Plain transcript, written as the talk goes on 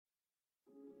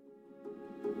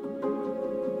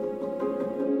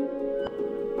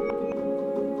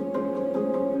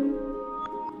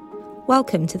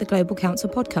Welcome to the Global Council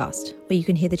podcast, where you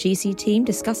can hear the GC team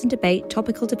discuss and debate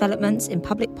topical developments in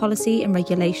public policy and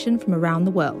regulation from around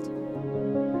the world.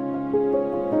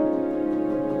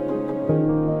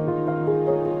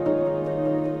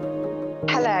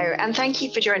 Hello, and thank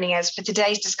you for joining us for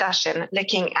today's discussion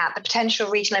looking at the potential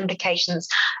regional implications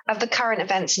of the current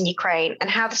events in Ukraine and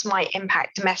how this might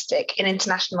impact domestic and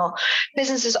international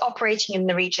businesses operating in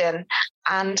the region.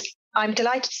 And I'm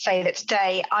delighted to say that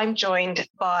today I'm joined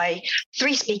by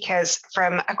three speakers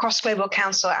from across Global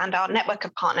Council and our network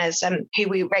of partners who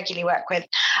we regularly work with.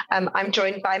 I'm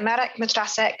joined by Marek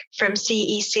Madrasek from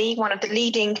CEC, one of the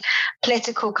leading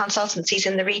political consultancies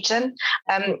in the region,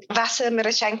 Vasyl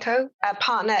Myrchenko, a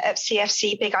partner at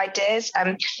CFC Big Ideas,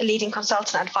 a leading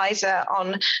consultant advisor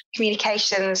on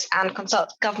communications and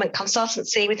government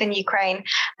consultancy within Ukraine,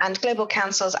 and Global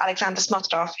Council's Alexander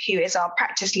Smotrov, who is our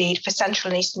practice lead for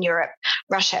Central and Eastern Europe,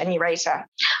 Russia and Eurasia.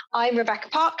 I'm Rebecca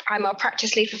Park. I'm our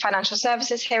practice lead for financial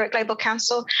services here at Global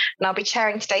Council, and I'll be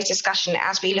chairing today's discussion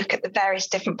as we look at the various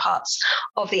different parts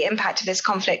of the impact of this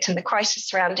conflict and the crisis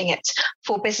surrounding it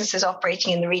for businesses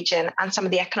operating in the region and some of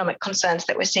the economic concerns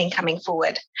that we're seeing coming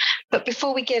forward. But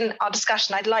before we begin our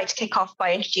discussion, I'd like to kick off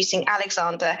by introducing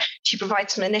Alexander to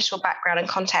provide some initial background and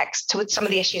context to some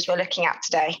of the issues we're looking at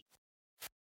today.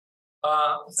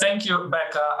 Thank you,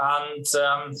 Becca.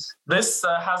 And this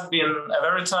has been a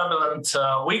very turbulent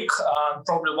week,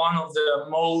 probably one of the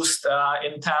most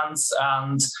intense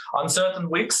and uncertain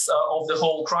weeks of the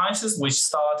whole crisis, which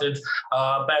started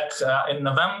back in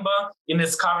November in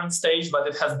its current stage, but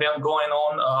it has been going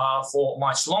on for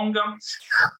much longer.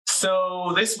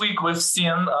 So this week we've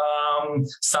seen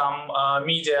some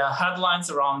media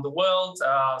headlines around the world,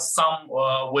 some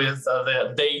with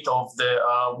the date of the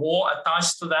war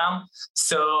attached to them.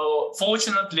 So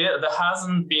fortunately, there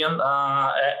hasn't been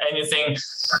anything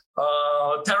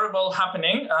terrible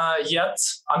happening yet.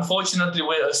 Unfortunately,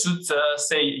 we should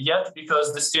say yet,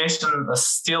 because the situation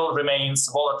still remains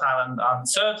volatile and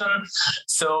uncertain.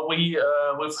 So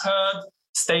we've heard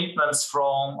statements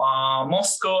from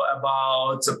Moscow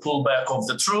about the pullback of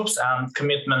the troops and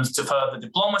commitment to further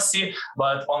diplomacy.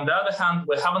 But on the other hand,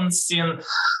 we haven't seen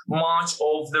much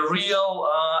of the real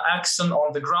action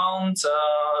on the ground,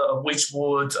 which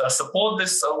would support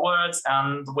these words.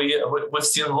 And we've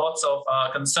seen lots of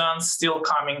concerns still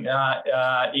coming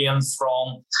in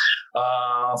from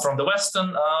the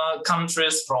Western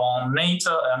countries, from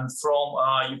NATO and from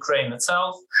Ukraine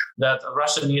itself, that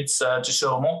Russia needs to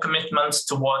show more commitment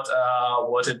to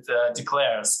what it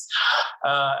declares.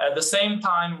 At the same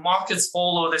time, markets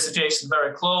follow the situation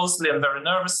very closely and very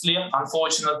nervously,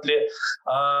 unfortunately,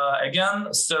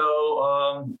 again.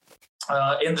 So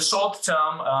in the short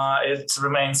term, it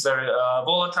remains very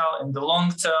volatile. In the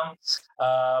long term,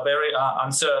 very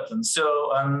uncertain.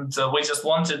 So, and we just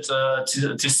wanted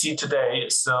to see today,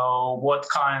 so what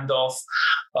kind of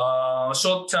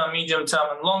short-term, medium-term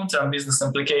and long-term business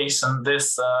implication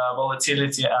this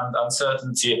volatility and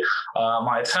uncertainty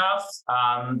might have.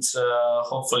 And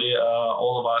hopefully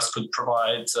all of us could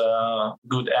provide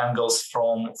good angles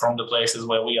from the places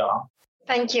where we are.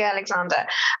 Thank you, Alexander.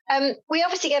 We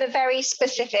obviously get a very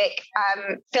specific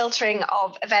filtering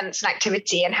of events and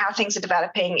activity and how things are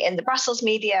developing in the Brussels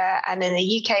media and in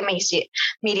the UK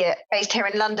media based here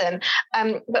in London.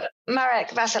 But Marek,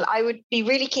 Vasyl, I would be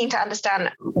really keen to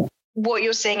understand what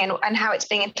you're seeing and how it's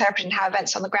being interpreted and how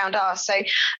events on the ground are. So,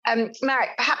 Marek,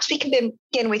 perhaps we can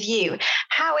begin with you.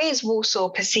 How is Warsaw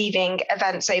perceiving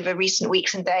events over recent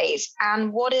weeks and days?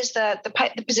 And what is the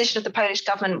position of the Polish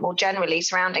government more generally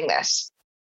surrounding this?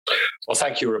 Well,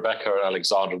 thank you, Rebecca and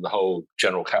Alexander, and the whole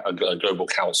Global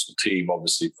Council team,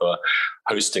 obviously, for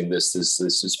hosting this. This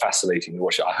is fascinating to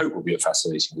watch. I hope it will be a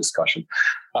fascinating discussion.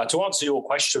 To answer your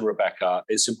question, Rebecca,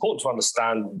 it's important to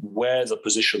understand where the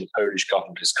position of the Polish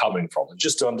government is coming from. And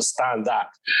just to understand that,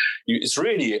 it's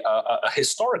really a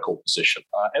historical position.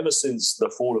 Ever since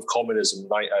the fall of communism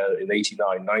in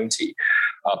 89-90,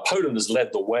 Poland has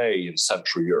led the way in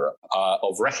Central Europe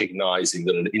of recognizing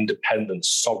that an independent,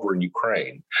 sovereign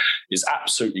Ukraine is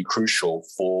absolutely crucial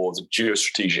for the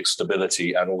geostrategic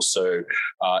stability and also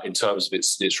in terms of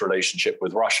its relationship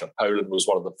with Russia. Poland was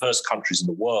one of the first countries in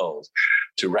the world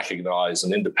to recognize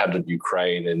an independent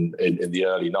Ukraine in the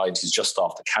early 90s, just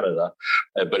after Canada,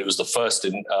 but it was the first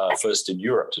in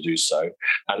Europe to do so.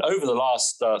 And over the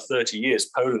last 30 years,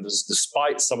 Poland has,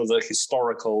 despite some of the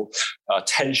historical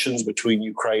tensions between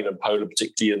Ukraine and Poland,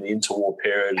 particularly in the interwar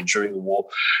period and during the war,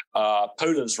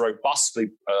 Poland's robustly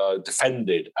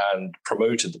defended and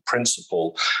promoted the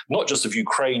principle, not just of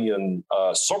Ukrainian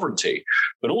sovereignty,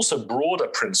 but also broader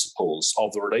principles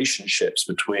of the relationships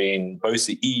between both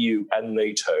the EU and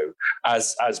NATO,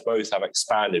 as both have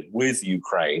expanded with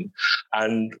Ukraine,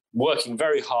 and working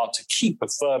very hard to keep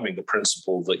affirming the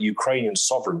principle that Ukrainian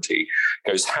sovereignty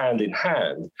goes hand in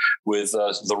hand with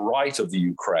the right of the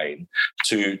Ukraine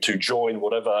to join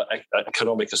whatever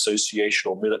economic association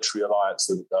or military alliance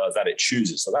that it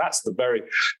chooses. So that's the very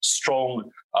strong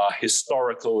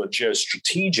historical and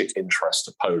geostrategic interest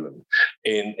of Poland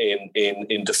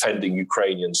in defending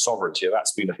Ukrainian sovereignty. And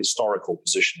that's been a historical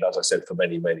position, as I said, for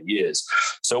many, many years.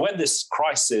 So when this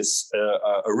crisis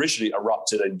originally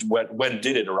erupted, and when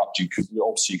did it erupt?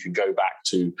 You can go back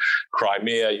to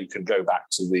Crimea, you can go back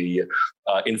to the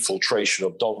infiltration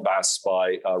of Donbass by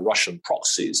Russian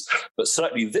proxies, but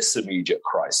certainly this immediate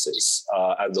crisis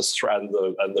and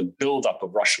the buildup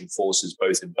of Russian forces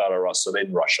both in Belarus and in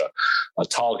Russia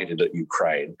targeted at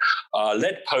Ukraine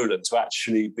led Poland to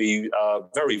actually be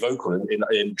very vocal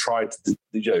in trying to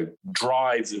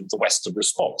drive the Western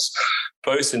response,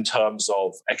 both in terms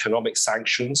of economic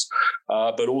sanctions,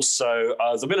 but also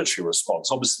the military response.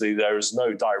 Obviously, there is no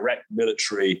direct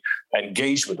military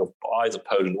engagement of either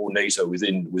Poland or NATO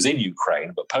within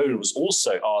Ukraine, but Poland was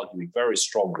also arguing very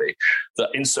strongly that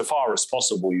insofar as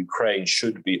possible, Ukraine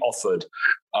should be offered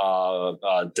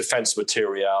defense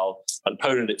material, and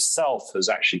Poland itself has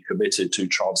actually committed to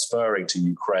transferring to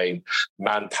Ukraine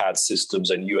man-pad systems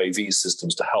and UAV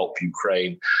systems to help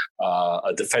Ukraine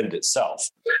defend itself.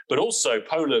 But also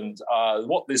Poland,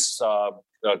 what this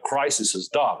crisis has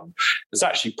done is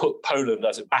actually put Poland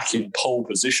back in pole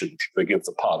position, forgive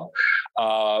the pun,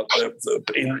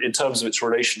 in terms of its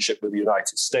relationship with the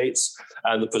United States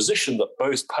and the position that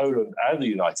both Poland and the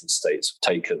United States have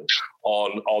taken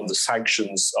on the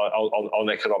sanctions, on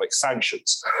economic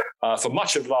sanctions. For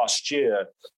much of last year,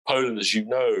 Poland, as you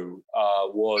know,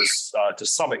 was to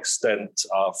some extent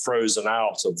frozen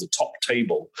out of the top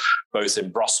table, both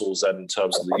in Brussels and in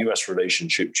terms of the US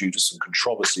relationship due to some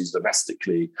controversies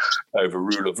domestically over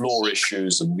rule of law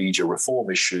issues and media reform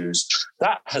issues.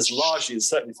 That has largely, and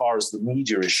certainly far as the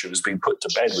media issue, has been put to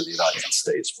bed with the United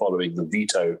States following the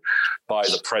veto by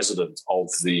the president of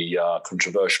the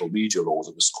controversial media law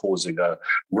that was causing a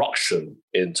ruction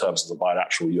in terms of the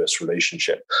bilateral US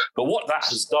relationship. But what that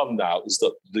has done now is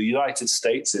that the United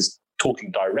States is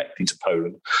talking directly to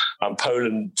Poland, and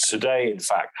Poland today, in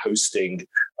fact, hosting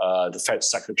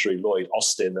Defense Secretary Lloyd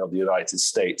Austin of the United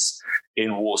States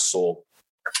in Warsaw,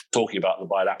 talking about the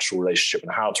bilateral relationship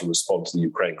and how to respond to the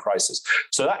Ukraine crisis.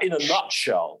 So that, in a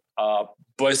nutshell,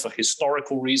 both for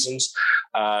historical reasons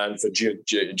and for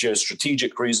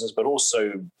geostrategic reasons, but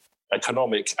also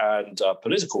economic and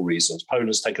political reasons, Poland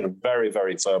has taken a very,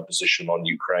 very firm position on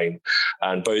Ukraine,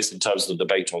 and both in terms of the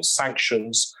debate on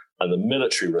sanctions and the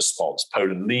military response,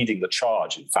 Poland leading the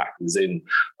charge, in fact, within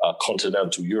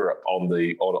continental Europe on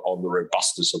the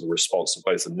robustness of the response of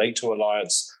both the NATO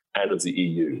alliance and of the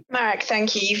EU. Marek,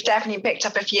 thank you. You've definitely picked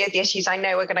up a few of the issues I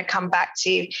know we're going to come back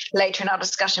to later in our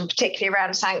discussion, particularly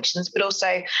around sanctions, but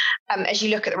also as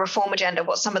you look at the reform agenda,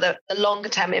 what some of the longer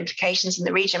term implications in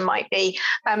the region might be.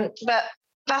 But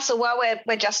Vasyl, while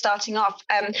we're just starting off,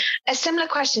 a similar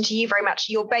question to you very much.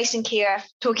 You're based in Kiev,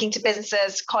 talking to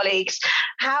businesses, colleagues.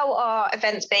 How are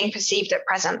events being perceived at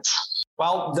present?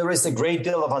 Well, there is a great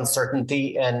deal of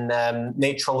uncertainty, and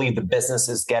naturally the business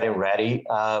is getting ready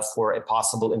for a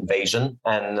possible invasion.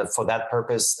 And for that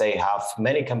purpose,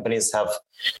 many companies have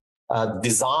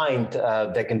designed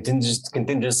the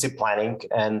contingency planning,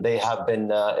 and they have been.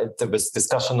 There was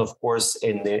discussion, of course,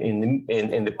 in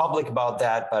the public about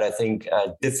that, but I think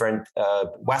different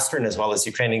Western as well as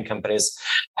Ukrainian companies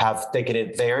have taken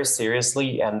it very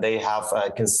seriously, and they have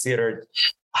considered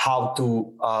how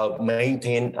to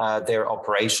maintain their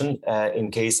operation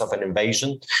in case of an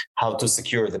invasion, how to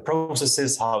secure the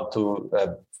processes, how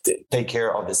to take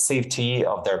care of the safety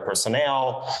of their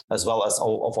personnel, as well as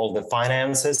all the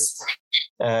finances.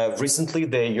 Recently,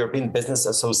 the European Business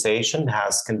Association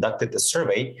has conducted a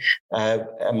survey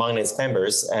among its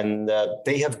members, and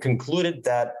they have concluded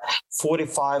that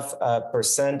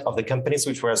 45% of the companies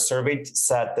which were surveyed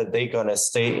said that they're going to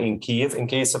stay in Kiev in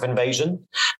case of invasion.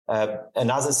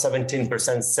 Another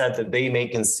 17% said that they may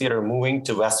consider moving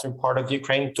to western part of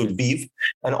Ukraine, to Lviv,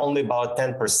 and only about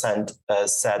 10%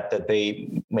 said that they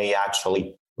may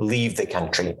actually leave the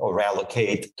country or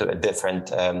relocate to a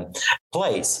different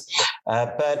place.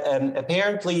 But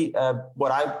apparently,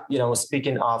 what I,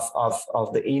 speaking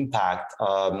of the impact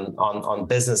on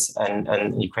business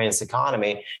and Ukraine's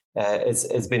economy,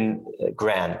 it's been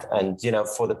grand. And,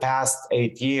 for the past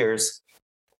 8 years,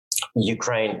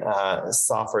 Ukraine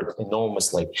suffered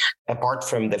enormously. Apart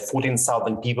from the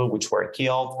 14,000 people which were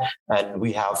killed, and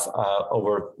we have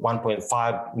over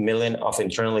 1.5 million of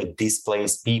internally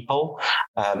displaced people,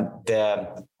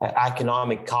 the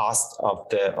economic cost of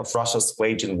Russia's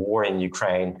waging war in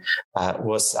Ukraine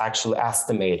was actually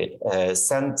estimated.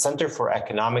 Center for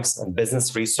Economics and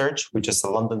Business Research, which is a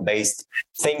London-based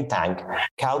think tank,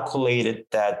 calculated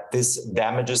that these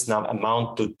damages now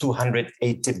amount to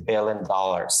 $280 billion.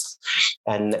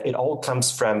 And it all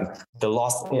comes from the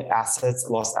lost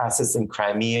assets in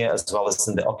Crimea, as well as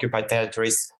in the occupied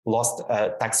territories, lost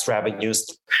tax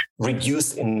revenues,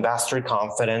 reduced investor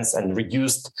confidence, and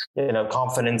reduced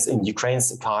confidence in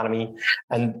Ukraine's economy.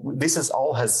 And this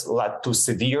all has led to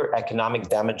severe economic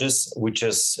damages, which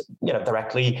is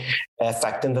directly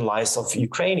affecting the lives of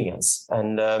Ukrainians.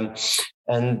 And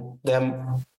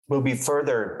then will be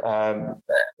further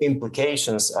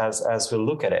implications as we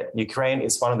look at it. Ukraine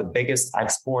is one of the biggest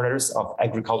exporters of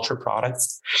agriculture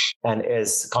products and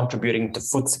is contributing to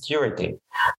food security.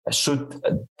 Should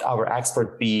our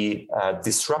export be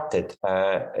disrupted,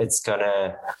 it's going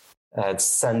to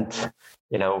send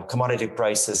commodity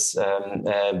prices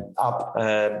up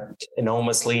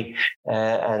enormously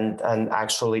and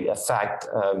actually affect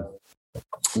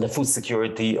the food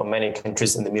security of many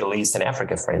countries in the Middle East and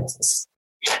Africa, for instance.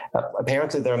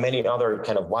 Apparently, there are many other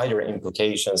kind of wider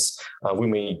implications. We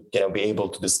may be able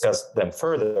to discuss them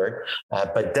further,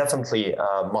 but definitely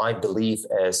my belief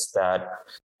is that,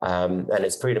 and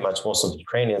it's pretty much most of the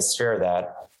Ukrainians share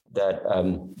that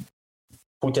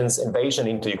Putin's invasion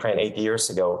into Ukraine 8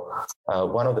 years ago,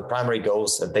 one of the primary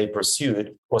goals that they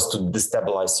pursued was to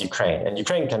destabilize Ukraine. And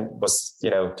Ukraine was,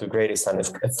 to a great extent,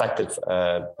 affected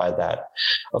by that.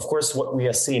 Of course, what we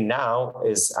are seeing now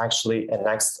is actually a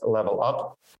next level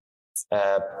up.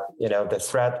 The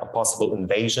threat of possible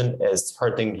invasion is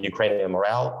hurting Ukrainian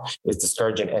morale, is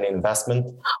discouraging any investment.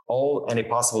 Any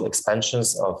possible expansions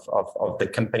of the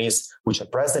companies which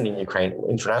are present in Ukraine,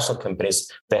 international companies,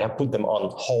 they have put them on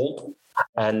hold.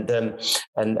 And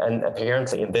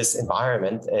apparently in this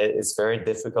environment, it's very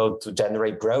difficult to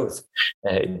generate growth.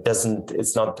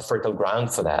 It's not the fertile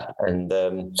ground for that. And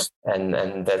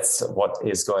that's what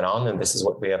is going on. And this is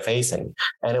what we are facing.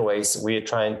 Anyways, we are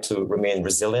trying to remain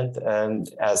resilient, and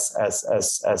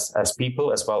as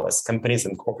people, as well as companies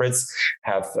and corporates,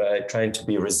 have trying to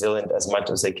be resilient as much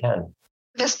as they can.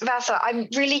 Vasa, I'm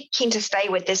really keen to stay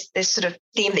with this sort of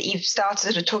theme that you've started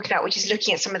sort of talking about, which is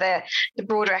looking at some of the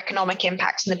broader economic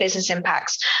impacts and the business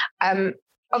impacts.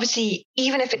 Obviously,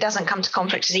 even if it doesn't come to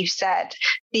conflict, as you've said,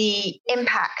 the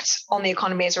impact on the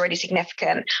economy is already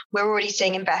significant. We're already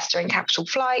seeing investor and capital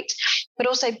flight, but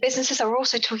also businesses are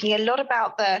also talking a lot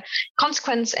about the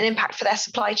consequence and impact for their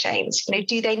supply chains.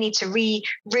 Do they need to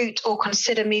reroute or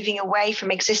consider moving away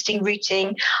from existing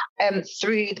routing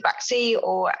through the Black Sea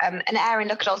or an air and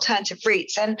look at alternative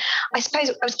routes? And I suppose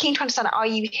I was keen to understand, are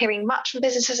you hearing much from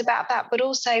businesses about that? But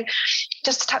also,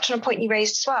 just to touch on a point you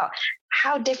raised as well,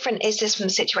 how different is this from the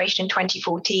situation in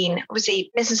 2014?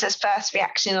 Obviously, businesses' first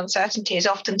reaction in uncertainty is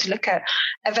often to look at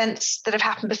events that have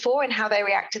happened before and how they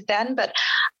reacted then. But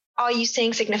are you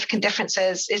seeing significant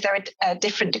differences? Is there a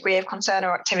different degree of concern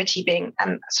or activity being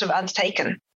sort of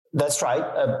undertaken? That's right.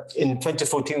 In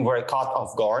 2014, we were caught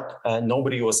off guard.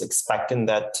 Nobody was expecting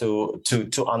that to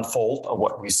unfold.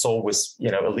 What we saw was,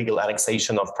 illegal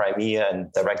annexation of Crimea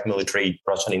and direct military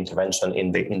Russian intervention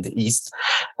in the east,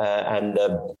 and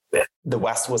the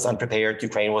West was unprepared.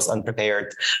 Ukraine was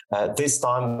unprepared. This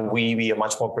time, we are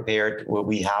much more prepared.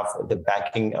 We have the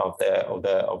backing of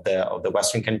the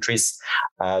Western countries.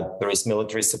 There is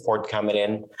military support coming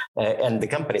in, and the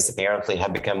companies apparently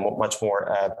have become much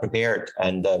more prepared,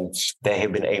 and they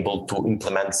have been able to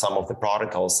implement some of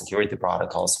the security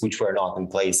protocols, which were not in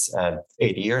place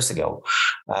 8 years ago.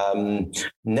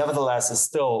 Nevertheless, it's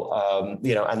still,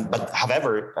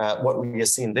 however, what we are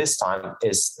seeing this time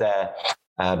is the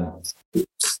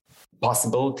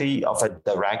possibility of a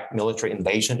direct military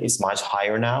invasion is much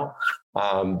higher now.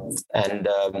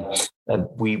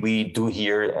 We do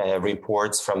hear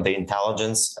reports from the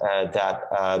intelligence that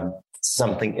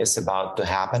something is about to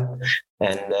happen.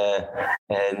 And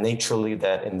naturally,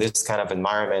 that in this kind of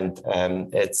environment,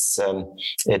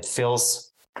 it feels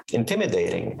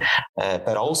intimidating.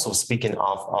 But also, speaking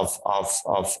of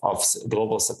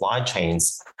global supply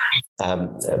chains,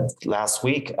 last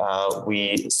week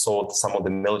we saw some of the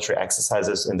military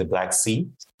exercises in the Black Sea.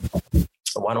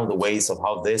 One of the ways of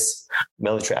how this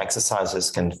military exercises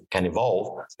can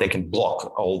evolve, they can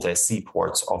block all the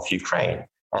seaports of Ukraine.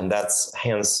 And that's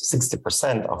hence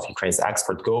 60% of Ukraine's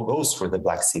export goes through the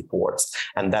Black Sea ports.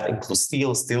 And that includes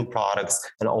steel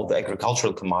products, and all the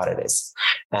agricultural commodities.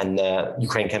 And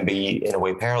Ukraine can be, in a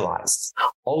way, paralyzed.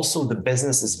 Also, the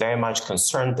business is very much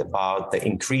concerned about the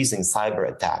increasing cyber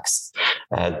attacks.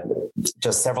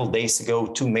 Just several days ago,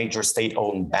 2 major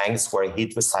state-owned banks were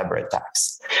hit with cyber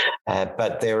attacks.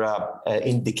 But there are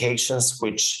indications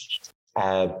which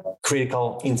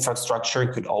critical infrastructure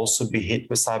could also be hit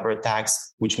with cyber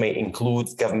attacks, which may include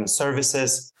government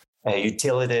services,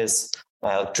 utilities,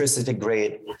 electricity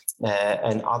grid,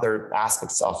 and other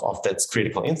aspects of that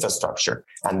critical infrastructure.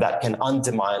 And that can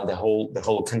undermine the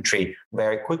whole country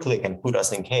very quickly and put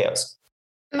us in chaos.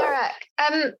 Marek,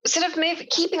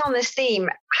 keeping on this theme,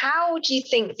 how do you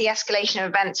think the escalation of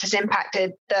events has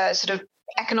impacted the sort of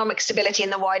economic stability in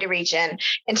the wider region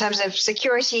in terms of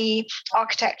security,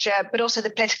 architecture, but also the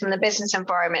political and the business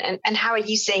environment? And how are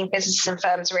you seeing businesses and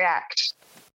firms react?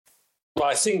 Well,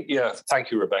 I think,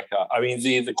 thank you, Rebecca. I mean,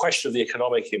 the question of the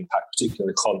economic impact, particularly in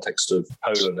the context of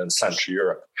Poland and Central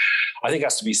Europe, I think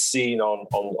has to be seen on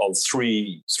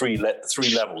three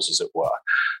levels, as it were,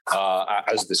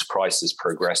 as this crisis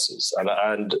progresses.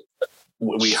 And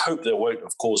we hope there won't,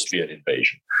 of course, be an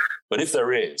invasion. But if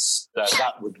there is,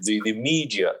 that would the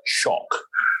immediate shock,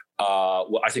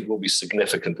 I think will be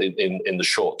significant in the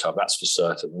short term. That's for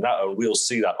certain. And we'll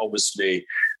see that, obviously,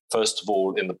 first of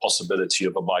all, in the possibility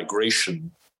of a migration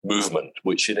movement,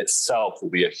 which in itself will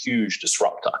be a huge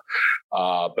disruptor,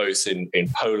 both in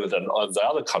Poland and the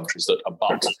other countries that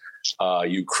abut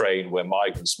Ukraine, where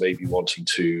migrants may be wanting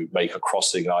to make a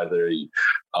crossing, either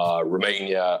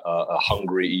Romania,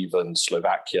 Hungary, even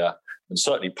Slovakia. And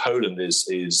certainly Poland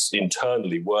is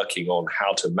internally working on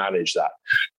how to manage that,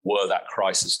 were that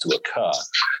crisis to occur.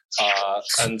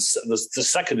 And the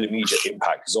second immediate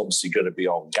impact is obviously going to be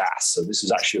on gas. And this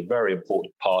is actually a very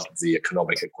important part of the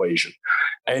economic equation.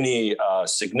 Any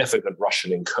significant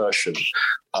Russian incursion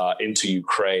into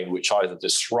Ukraine, which either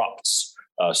disrupts,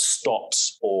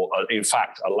 stops, or in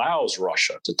fact allows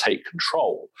Russia to take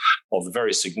control of the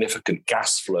very significant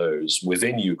gas flows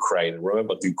within Ukraine. And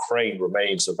remember, Ukraine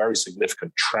remains a very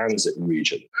significant transit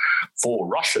region for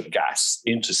Russian gas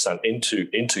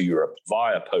into Europe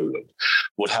via Poland,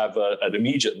 would have an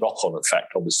immediate knock-on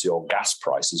effect, obviously, on gas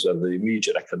prices, and the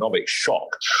immediate economic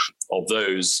shock of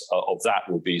that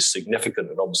will be significant,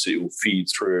 and obviously it will feed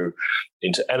through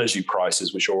into energy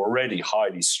prices, which are already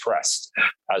highly stressed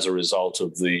as a result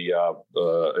of the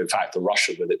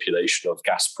Russian manipulation of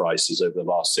gas prices over the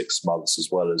last 6 months, as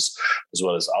well as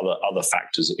other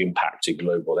factors impacting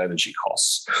global energy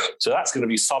costs. So that's going to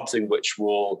be something which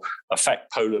will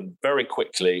affect Poland very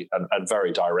quickly and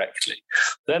very directly.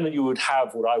 Then you would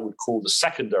have what I would call the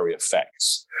secondary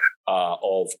effects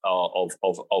of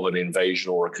an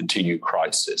invasion or a continued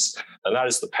crisis. And that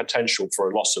is the potential for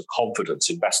a loss of confidence,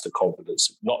 investor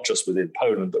confidence, not just within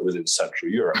Poland, but within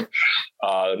Central Europe.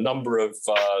 A number of,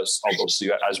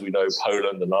 obviously, as we know,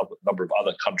 Poland and a number of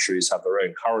other countries have their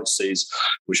own currencies,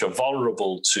 which are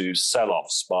vulnerable to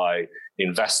sell-offs by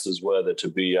investors were there to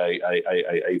be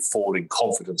a falling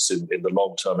confidence in the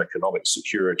long-term economic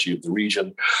security of the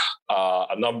region.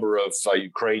 A number of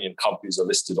Ukrainian companies are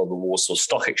listed on the Warsaw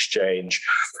Stock Exchange.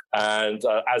 And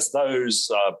as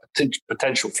those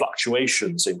potential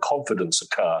fluctuations in confidence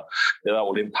occur, that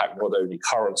will impact not only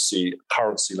currency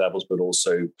levels, but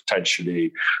also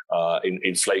potentially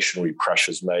inflationary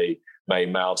pressures may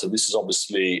mount. And this is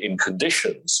obviously in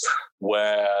conditions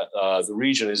where the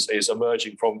region is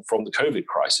emerging from the COVID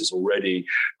crisis. Already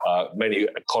many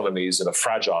economies in a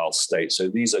fragile state. So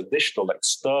these additional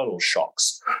external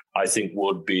shocks, I think,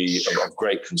 would be of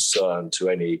great concern to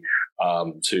any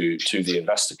to the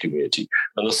investor community.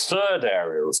 And the third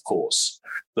area, of course,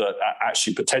 that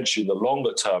actually potentially in the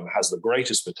longer term has the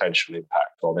greatest potential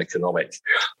impact on economic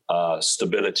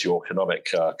stability or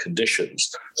economic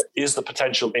conditions is the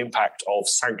potential impact of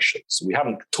sanctions. We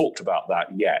haven't talked about that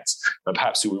yet, and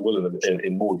perhaps we will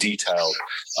in more detail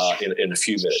in a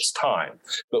few minutes' time.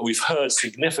 But we've heard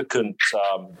significant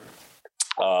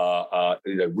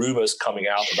rumors coming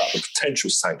out about the potential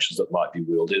sanctions that might be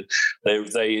wielded.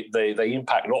 They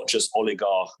impact not just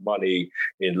oligarch money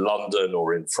in London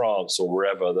or in France or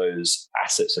wherever those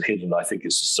assets are hidden. I think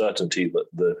it's a certainty that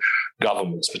the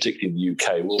governments, particularly in the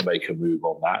UK, will make a move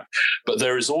on that. But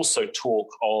there is also talk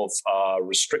of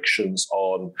restrictions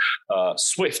on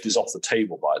SWIFT is off the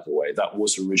table, by the way. That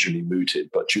was originally mooted,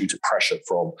 but due to pressure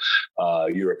from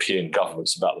European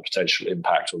governments about the potential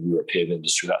impact on European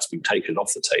industry, that's been taken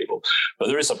off the table. But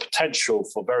there is a potential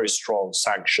for very strong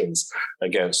sanctions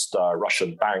against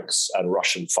Russian banks and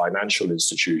Russian financial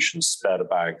institutions.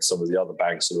 Sberbank, some of the other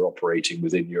banks that are operating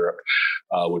within Europe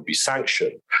would be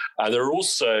sanctioned. And there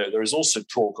is also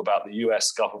talk about the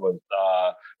US government,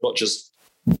 not just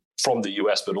from the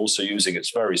US, but also using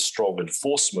its very strong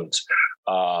enforcement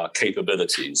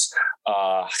capabilities,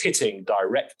 hitting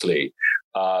directly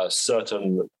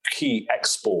certain key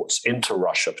exports into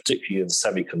Russia, particularly in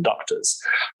semiconductors,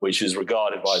 which is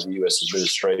regarded by the US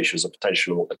administration as a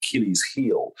potential Achilles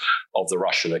heel of the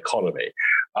Russian economy.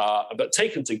 But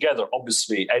taken together,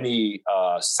 obviously, any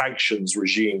sanctions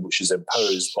regime which is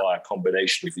imposed by a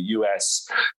combination of the US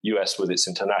with its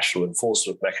international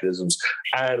enforcement mechanisms,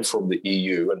 and from the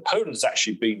EU. And Poland has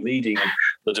actually been leading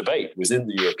the debate within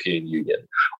the European Union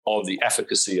on the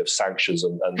efficacy of sanctions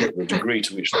and the degree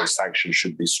to which those sanctions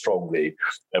should be strongly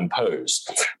imposed.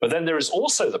 But then there is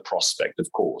also the prospect,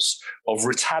 of course, of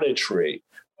retaliatory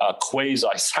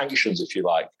quasi-sanctions, if you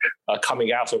like,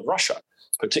 coming out of Russia,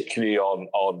 particularly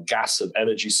on gas and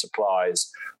energy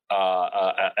supplies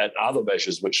and other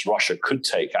measures which Russia could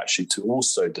take actually to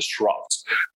also disrupt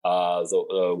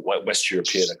the West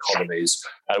European economies.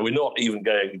 And we're not even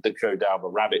going to go down the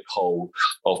rabbit hole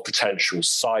of potential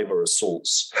cyber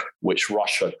assaults, which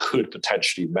Russia could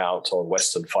potentially mount on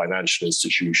Western financial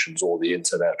institutions or the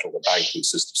internet or the banking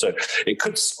system. So it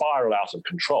could spiral out of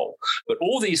control. But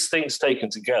all these things taken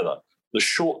together, the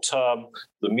short term,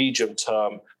 the medium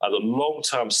term, and the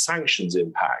long-term sanctions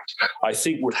impact, I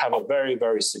think would have a very,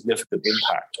 very significant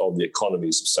impact on the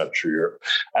economies of Central Europe.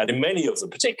 And in many of them,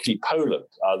 particularly Poland,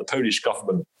 the Polish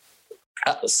government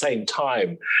at the same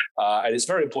time, and it's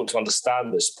very important to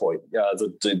understand this point,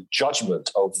 the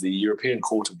judgment of the European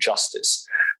Court of Justice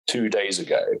 2 days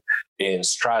ago in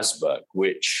Strasbourg,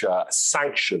 which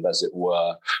sanctioned, as it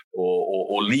were,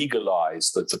 or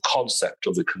legalized the concept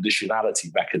of the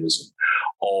conditionality mechanism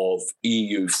of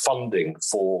EU funding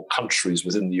for countries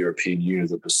within the European Union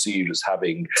that are perceived as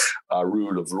having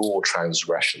rule of law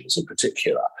transgressions in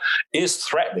particular, is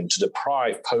threatening to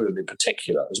deprive Poland in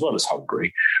particular, as well as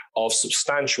Hungary, of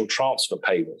substantial transfer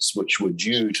payments which were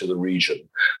due to the region,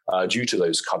 due to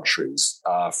those countries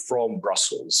from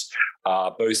Brussels,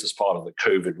 both as part of the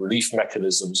COVID relief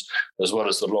mechanisms, as well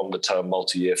as the longer-term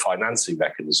multi-year financing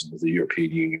mechanism of the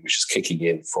European Union, which is kicking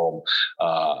in from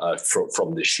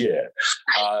this year.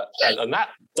 And that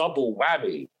double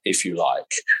whammy, if you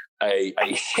like, a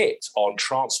hit on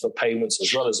transfer payments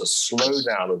as well as a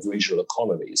slowdown of regional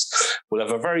economies will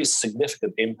have a very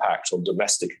significant impact on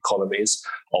domestic economies,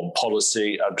 on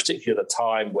policy, and particularly at a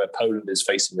time where Poland is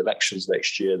facing elections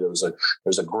next year. There's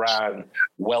a grand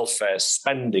welfare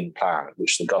spending plan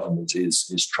which the government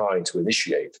is trying to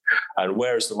initiate. And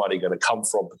where is the money going to come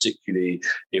from, particularly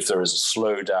if there is a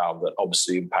slowdown that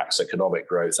obviously impacts economic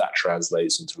growth? That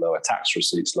translates into lower tax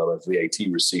receipts, lower VAT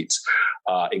receipts,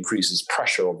 increases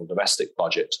pressure on the domestic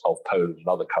budget of Poland and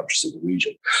other countries in the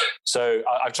region. So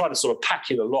I've tried to sort of pack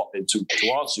in a lot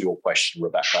to answer your question,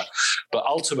 Rebecca. But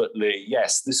ultimately,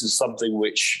 yes, this is something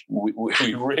which we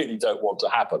really don't want to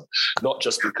happen, not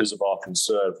just because of our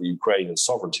concern for Ukrainian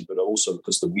sovereignty, but also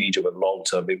because of the medium and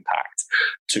long-term impact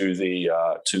to the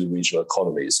regional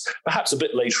economies. Perhaps a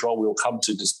bit later on, we'll come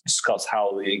to discuss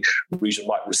how the region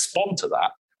might respond to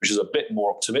that, which is a bit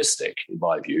more optimistic in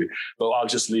my view, but I'll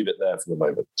just leave it there for the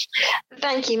moment.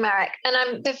 Thank you, Marek.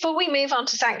 And before we move on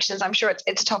to sanctions, I'm sure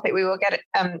it's a topic we will get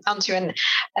onto and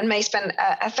may spend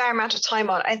a fair amount of time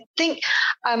on. I think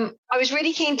I was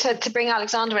really keen to bring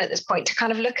Alexander in at this point to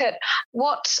kind of look at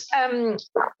what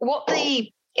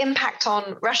the impact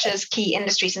on Russia's key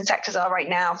industries and sectors are right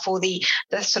now for the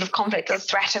sort of conflict, the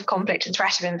threat of conflict and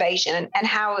threat of invasion, and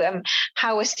how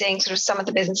we're seeing sort of some of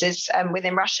the businesses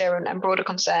within Russia and broader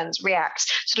concerns react,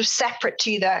 sort of separate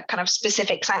to the kind of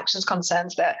specific sanctions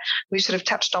concerns that we've sort of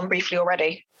touched on briefly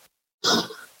already.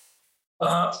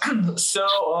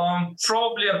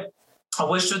 Probably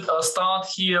we should start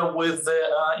here with the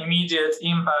immediate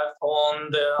impact on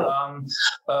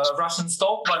the Russian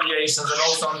stock valuations and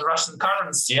also on the Russian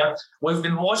currency. We've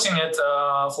been watching it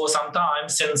for some time,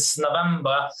 since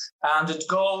November, and it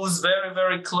goes very,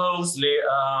 very closely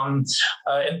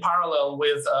in parallel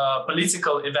with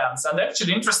political events. And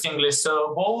actually, interestingly,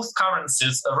 so both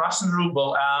currencies, Russian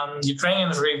ruble and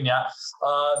Ukrainian hryvnia,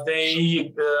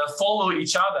 they follow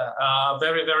each other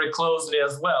very, very closely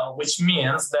as well, which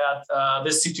means that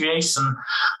this situation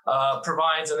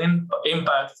provides an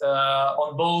impact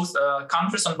on both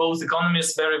countries, on both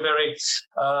economies, very, very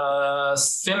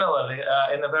similarly,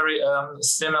 in a very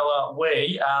similar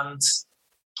way. And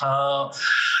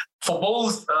for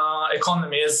both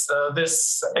economies,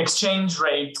 this exchange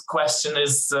rate question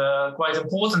is quite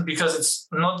important, because it's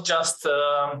not just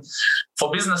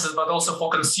for businesses, but also for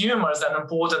consumers, an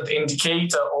important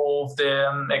indicator of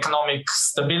the economic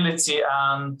stability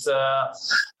and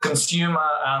consumer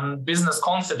and business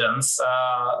confidence.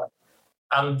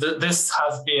 And this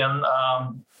has been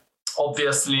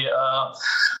obviously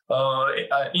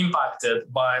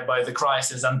impacted by the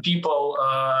crisis, and people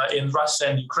in Russia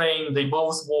and Ukraine, they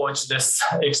both watch this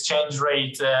exchange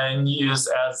rate news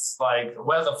as like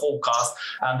weather forecast,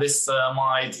 and this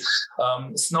might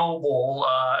snowball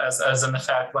as an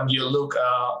effect when you look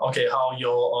how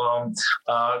your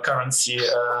currency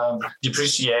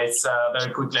depreciates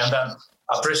very quickly and then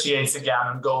appreciates again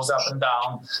and goes up and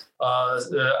down.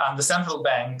 And the central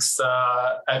banks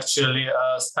actually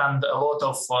spend a lot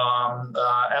of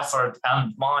effort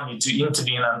and money to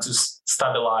intervene and to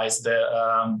stabilize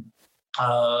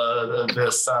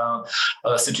this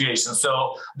situation.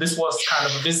 So this was kind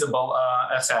of a visible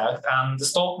effect, and the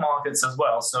stock markets as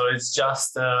well. So it's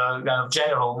just a kind of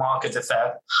general market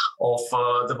effect of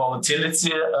the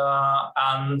volatility,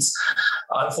 and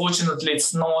unfortunately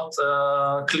it's not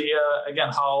clear again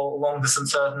how long this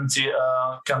uncertainty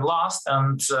can last,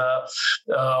 and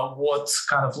what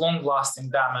kind of long-lasting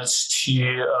damage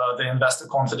to the investor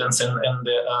confidence in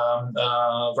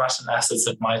the Russian assets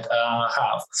it might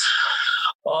have.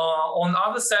 On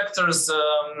other sectors,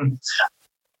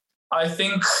 I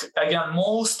think, again,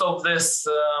 most of this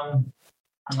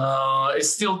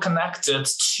is still connected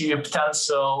to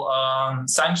potential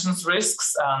sanctions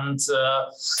risks, and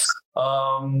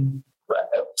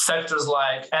sectors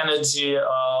like energy,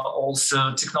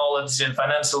 also technology and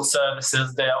financial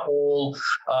services, they are all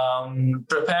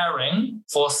preparing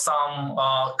for some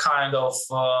kind of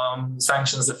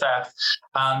sanctions effect,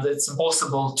 and it's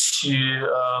impossible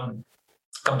to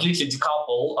completely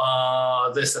decouple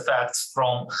this effect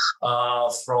from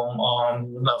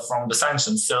the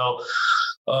sanctions. So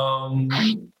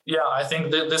I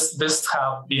think that this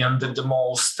have been the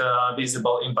most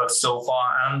visible impact so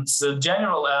far. And the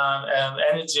general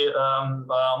energy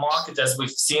market, as we've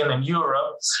seen in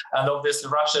Europe, and obviously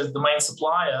Russia is the main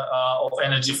supplier of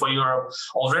energy for Europe,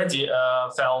 already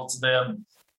felt the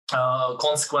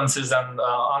consequences and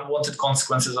unwanted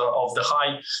consequences of the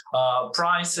high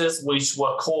prices, which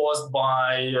were caused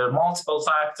by multiple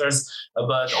factors.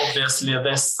 But obviously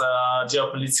this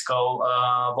geopolitical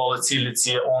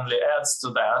volatility only adds to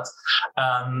that.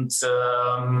 And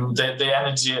the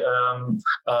energy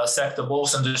sector,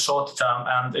 both in the short term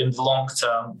and in the long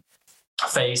term,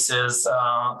 faces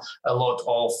a lot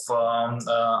of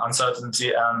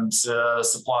uncertainty, and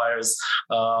suppliers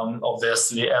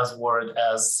obviously as worried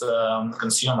as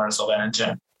consumers of energy.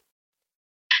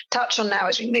 Touch on now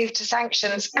as we move to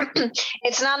sanctions.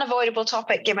 It's an unavoidable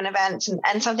topic given events,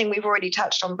 and something we've already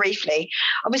touched on briefly.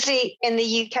 Obviously, in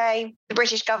the UK, the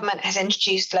British government has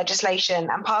introduced legislation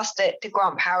and passed it to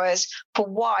grant powers for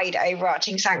wide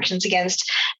overarching sanctions against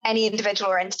any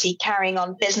individual or entity carrying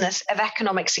on business of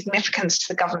economic significance to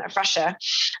the government of Russia,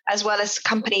 as well as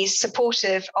companies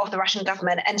supportive of the Russian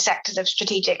government and sectors of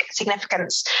strategic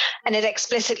significance. And it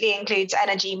explicitly includes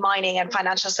energy, mining, and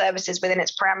financial services within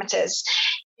its parameters.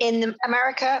 In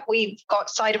America, we've got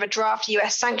sight of a draft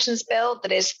US sanctions bill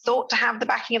that is thought to have the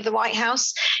backing of the White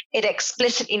House. It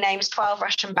explicitly names 12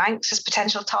 Russian banks as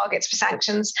potential targets for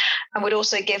sanctions, and would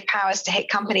also give powers to hit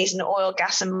companies in oil,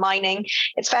 gas, and mining.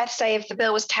 It's fair to say if the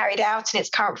bill was carried out in its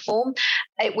current form,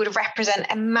 it would represent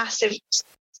a massive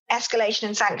escalation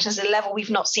in sanctions at a level we've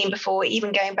not seen before,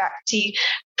 even going back to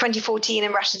 2014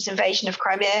 and Russia's invasion of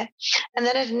Crimea. And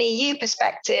then at an EU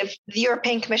perspective, the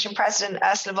European Commission President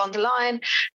Ursula von der Leyen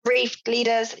briefed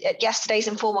leaders at yesterday's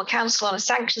informal council on a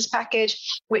sanctions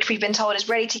package, which we've been told is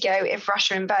ready to go if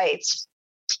Russia invades.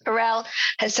 Borrell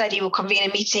has said he will convene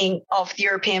a meeting of the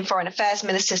European foreign affairs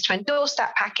ministers to endorse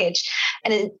that package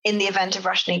and in the event of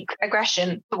Russian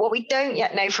aggression. But what we don't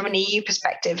yet know from an EU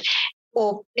perspective,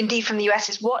 or indeed from the US,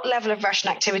 is what level of Russian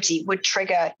activity would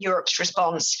trigger Europe's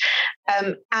response.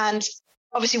 And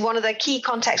obviously, one of the key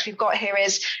contexts we've got here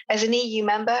is, as an EU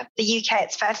member, the UK,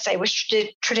 it's fair to say, was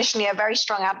traditionally a very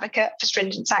strong advocate for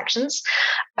stringent sanctions.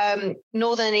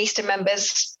 Northern and Eastern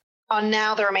members are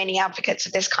now the remaining advocates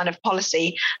of this kind of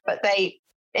policy, but they,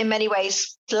 in many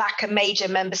ways, lack a major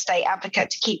member state advocate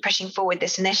to keep pushing forward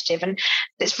this initiative. And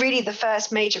it's really the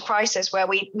first major crisis where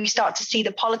we start to see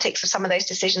the politics of some of those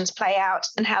decisions play out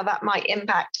and how that might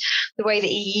impact the way the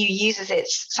EU uses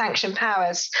its sanction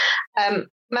powers.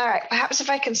 Marek, perhaps if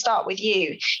I can start with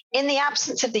you. In the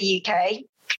absence of the UK,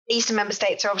 Eastern member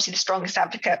states are obviously the strongest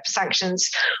advocate for sanctions.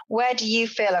 Where do you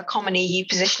feel a common EU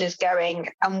position is going,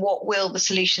 and what will the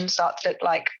solution start to look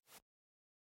like?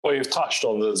 Well, you've touched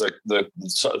on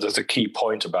the key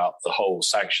point about the whole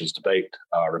sanctions debate,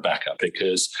 Rebecca,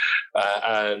 because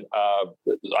I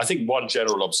think one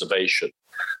general observation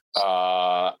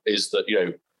is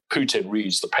that, Putin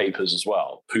reads the papers as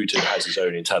well. Putin has his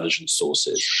own intelligence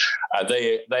sources.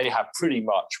 They have pretty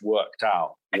much worked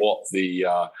out what the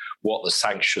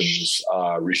sanctions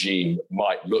regime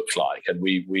might look like, and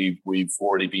we've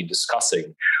already been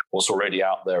discussing what's already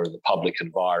out there in the public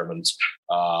environment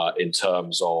in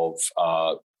terms of.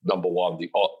 Number one, the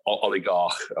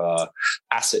oligarch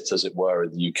assets, as it were,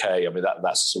 in the UK. I mean,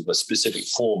 that's sort of a specific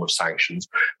form of sanctions,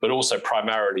 but also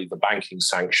primarily the banking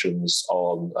sanctions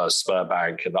on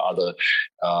Sberbank and other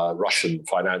Russian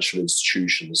financial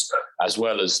institutions, as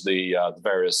well as the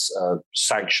various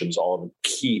sanctions on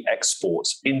key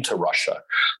exports into Russia,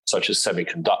 such as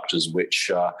semiconductors, which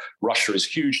Russia is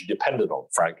hugely dependent on,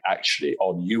 actually,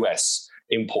 on US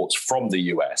imports from the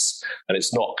US, and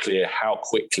it's not clear how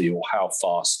quickly or how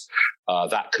fast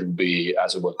that can be,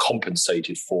 as it were,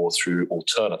 compensated for through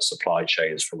alternate supply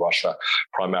chains for Russia,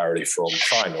 primarily from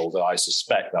China, although I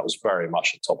suspect that was very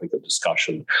much a topic of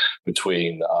discussion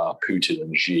between Putin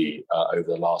and Xi over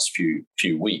the last few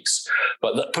weeks.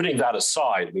 But putting that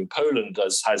aside, I mean, Poland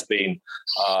has been,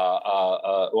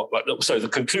 so the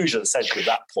conclusion essentially at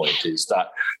that point is that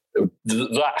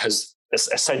has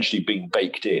essentially been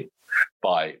baked in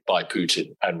by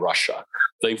Putin and Russia.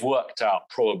 They've worked out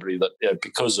probably that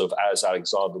because of, as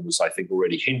Alexander was, I think,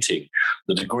 already hinting,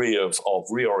 the degree of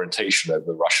reorientation over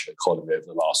the Russian economy over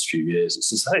the last few years.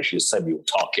 It's essentially a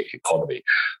semi-autarkic economy.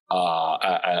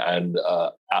 And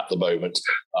at the moment,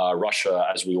 Russia,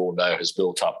 as we all know, has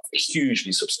built up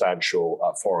hugely substantial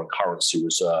foreign currency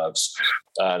reserves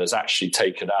and has actually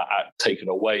taken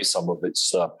away some of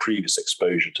its previous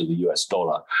exposure to the US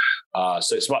dollar.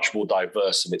 So it's much more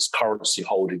diverse in its currency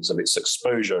holdings and its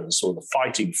exposure and sort of the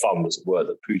fighting fund, as it were,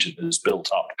 that Putin has built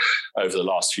up over the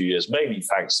last few years, mainly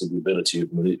thanks to the ability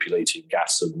of manipulating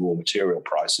gas and raw material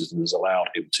prices, and has allowed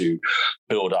him to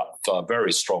build up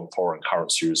very strong foreign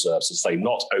currency reserves, as they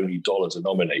not only dollar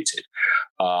denominated,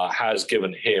 has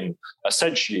given him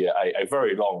essentially a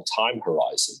very long time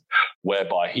horizon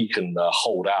whereby he can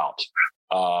hold out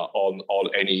on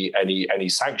any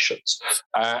sanctions.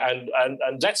 And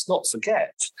let's not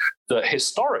forget that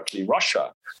historically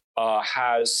Russia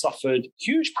has suffered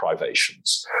huge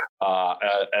privations,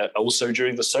 also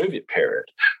during the Soviet period.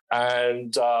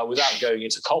 And without going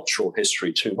into cultural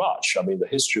history too much, I mean, the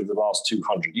history of the last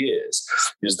 200 years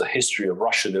is the history of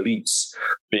Russian elites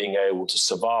being able to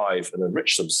survive and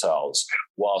enrich themselves,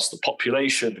 whilst the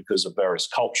population, because of various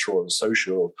cultural and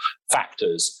social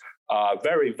factors,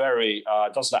 very, very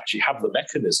doesn't actually have the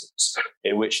mechanisms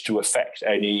in which to affect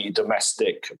any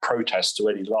domestic protest to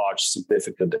any large,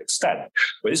 significant extent. I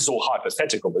mean, this is all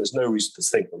hypothetical, but there's no reason to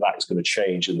think that is going to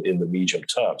change in the medium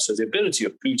term. So the ability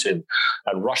of Putin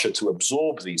and Russia to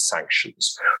absorb these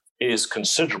sanctions is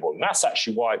considerable. And that's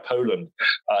actually why Poland,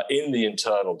 in the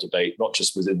internal debate, not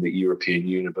just within the European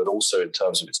Union, but also in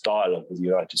terms of its dialogue with the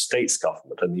United States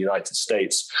government, and the United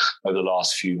States over the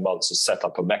last few months has set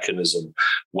up a mechanism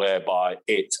whereby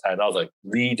it and other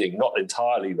leading, not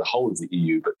entirely the whole of the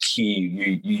EU, but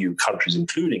key EU countries,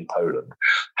 including Poland,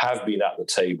 have been at the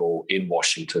table in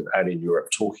Washington and in Europe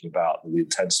talking about the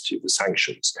intensity of the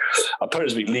sanctions.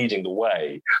 Poland has been leading the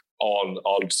way on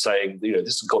saying,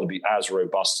 this has got to be as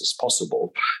robust as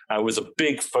possible, and with a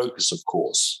big focus, of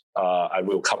course, and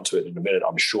we'll come to it in a minute,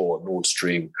 I'm sure, Nord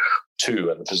Stream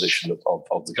 2 and the position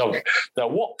of the government. Now,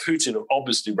 what Putin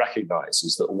obviously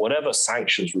recognizes that whatever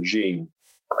sanctions regime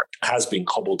has been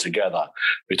cobbled together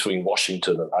between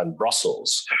Washington and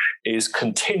Brussels is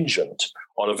contingent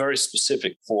on a very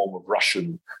specific form of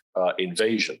Russian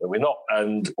invasion.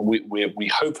 And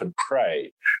we hope and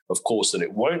pray, of course, that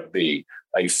it won't be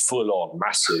a full-on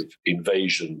massive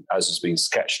invasion as has been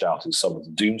sketched out in some of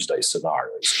the doomsday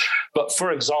scenarios. But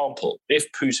for example, if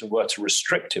Putin were to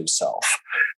restrict himself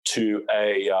to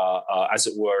as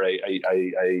it were,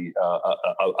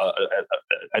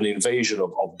 an invasion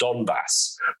of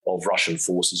Donbass of Russian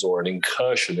forces, or an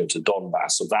incursion into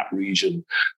Donbass of that region,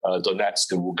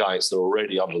 Donetsk and Lugansk, that are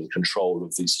already under the control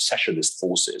of the secessionist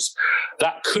forces,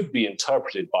 that could be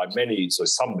interpreted by many, so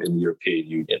some in the European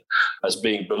Union, as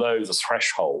being below the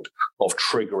threshold of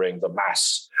triggering the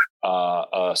mass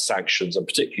sanctions, and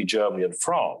particularly Germany and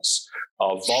France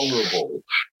are vulnerable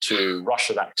to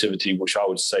Russian activity, which I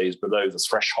would say is below the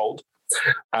threshold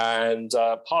And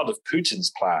part of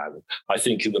Putin's plan, I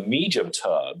think, in the medium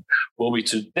term, will be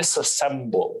to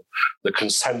disassemble the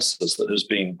consensus that has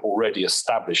been already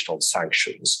established on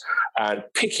sanctions and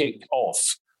picking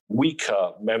off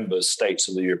weaker member states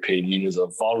of the European Union that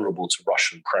are vulnerable to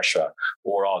Russian pressure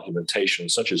or argumentation,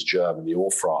 such as Germany or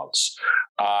France,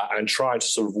 and trying to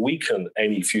sort of weaken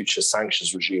any future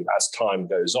sanctions regime as time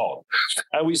goes on.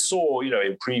 And we saw,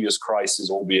 in previous crises,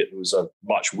 albeit it was a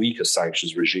much weaker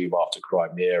sanctions regime after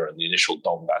Crimea and the initial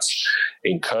Donbass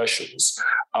incursions,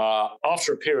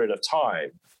 after a period of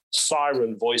time,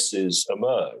 siren voices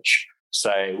emerge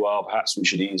saying, well, perhaps we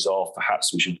should ease off,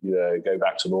 perhaps we should go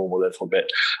back to normal a little bit.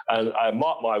 And I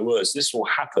mark my words, this will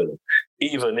happen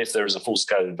even if there is a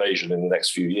full-scale invasion in the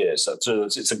next few years. So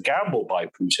it's a gamble by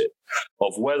Putin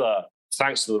of whether,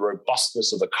 thanks to the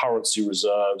robustness of the currency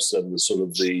reserves and the sort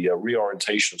of the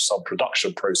reorientation of some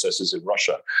production processes in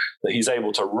Russia, that he's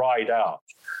able to ride out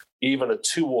even a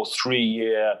 2 or 3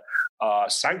 year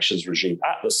sanctions regime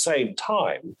at the same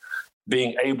time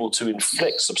being able to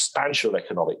inflict substantial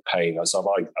economic pain, as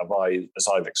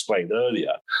I've explained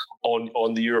earlier,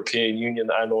 on the European Union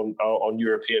and on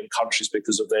European countries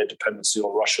because of their dependency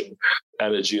on Russian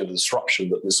energy and the disruption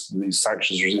that these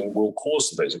sanctions regime will cause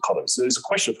to those economies. So there's a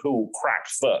question of who will crack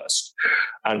first.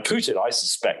 And Putin, I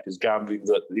suspect, is gambling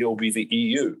that it will be the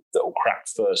EU that will crack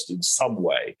first in some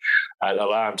way and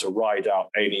allow him to ride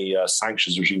out any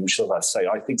sanctions regime, which, as I say,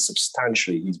 I think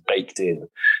substantially he's baked in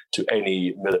to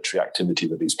any military activity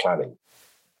that he's planning.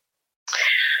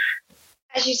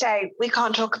 As you say, we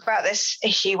can't talk about this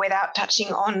issue without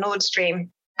touching on Nord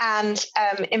Stream and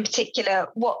in particular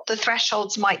what the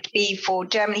thresholds might be for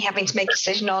Germany having to make a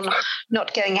decision on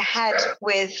not going ahead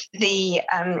with the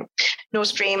Nord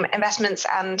Stream investments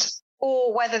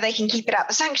or whether they can keep it out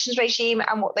the sanctions regime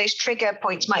and what those trigger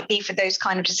points might be for those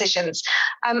kind of decisions.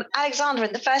 Alexander,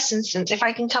 in the first instance, if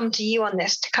I can come to you on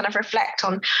this to kind of reflect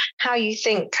on how you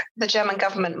think the German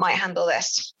government might handle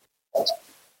this.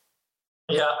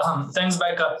 Yeah, thanks,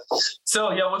 Becca.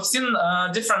 So, we've seen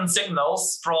different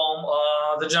signals from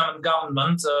the German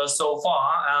government so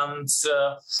far. And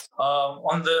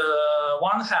on the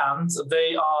one hand,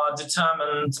 they are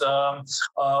determined,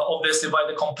 obviously, by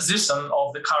the composition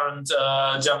of the current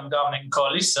German governing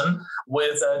coalition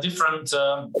with different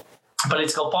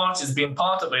political parties being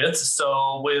part of it.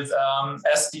 So with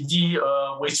SPD,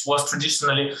 which was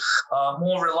traditionally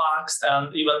more relaxed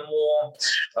and even more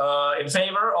in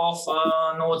favor of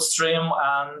Nord Stream,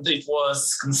 and it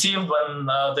was conceived when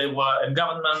they were in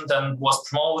government and was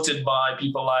promoted by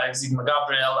people like Sigmar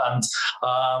Gabriel and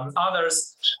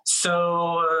others.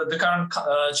 So the current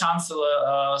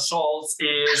Chancellor Scholz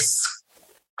is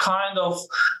kind of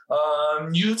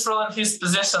neutral in his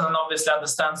position and obviously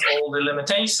understands all the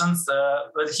limitations,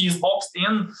 but he's boxed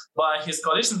in by his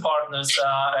coalition partners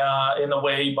in a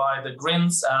way by the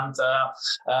Greens and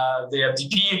the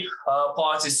FDP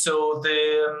party. So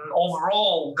the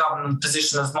overall government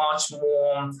position is much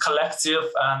more collective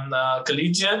and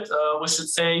collegiate, we should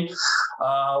say.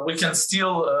 We can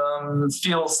still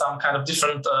feel some kind of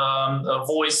different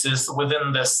voices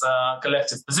within this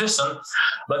collective position,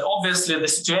 but obviously the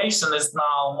situation is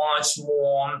now much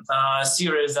more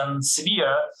serious and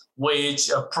severe, which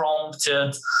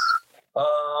prompted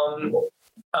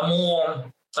a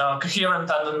more coherent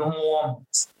and a more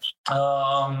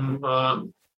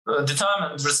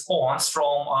determined response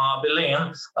from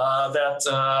Berlin that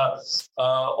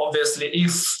obviously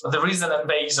if there is an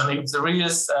invasion, if there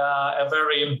is a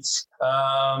very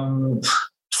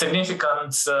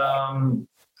significant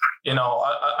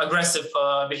aggressive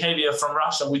behavior from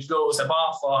Russia, which goes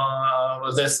above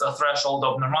this threshold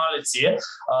of normality,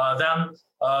 then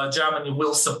Germany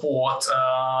will support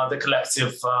the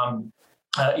collective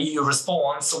EU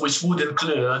response, which would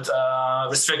include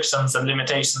restrictions and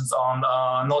limitations on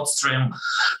Nord Stream.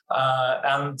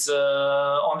 And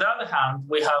on the other hand,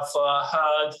 we have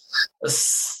heard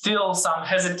still some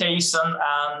hesitation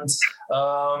and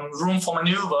room for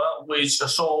maneuver, which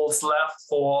Scholz left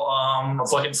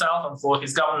for himself and for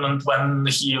his government when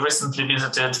he recently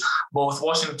visited both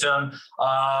Washington,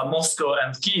 Moscow,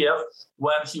 and Kiev,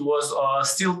 when he was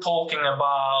still talking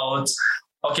about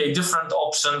different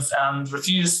options and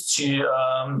refused to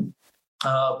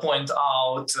point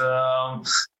out,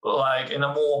 like in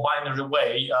a more binary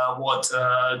way, what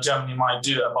Germany might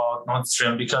do about Nord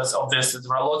Stream, because obviously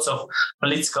there are lots of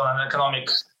political and economic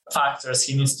factors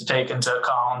he needs to take into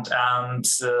account, and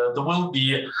there will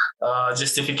be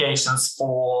justifications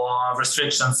for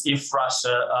restrictions if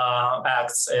Russia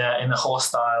acts in a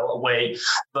hostile way.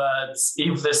 But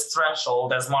if this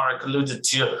threshold, as Marek alluded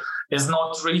to, is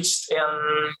not reached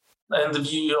in in the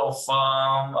view of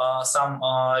some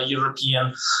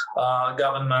European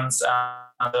governments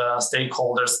and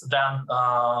stakeholders, then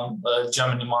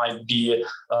Germany might be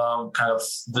kind of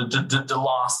the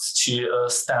last to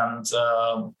stand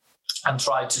and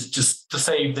try to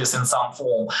save this in some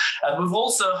form. And we've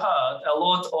also heard a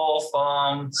lot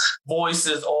of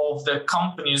voices of the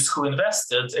companies who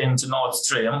invested into Nord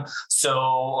Stream. So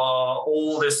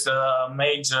all these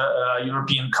major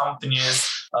European companies,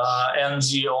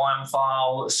 NG,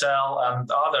 OMV, Shell, and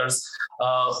others,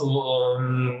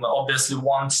 who obviously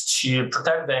want to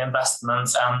protect their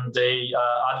investments, and they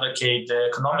advocate the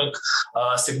economic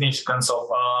significance of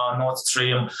Nord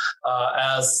Stream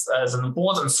as an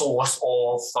important source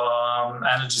of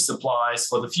energy supplies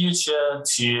for the future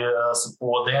to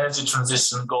support the energy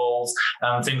transition goals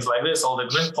and things like this, all the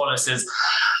green policies.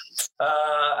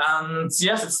 And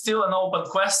yes, it's still an open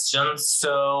question.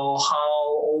 So how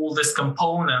all these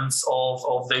components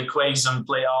of the equation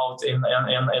play out in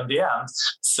the end.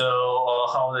 So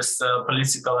how this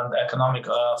political and economic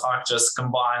factors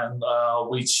combine,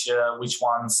 which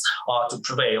ones are to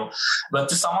prevail. But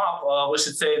to sum up, we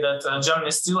should say that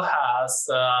Germany still has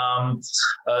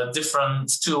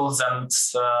different tools and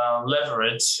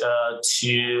leverage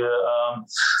to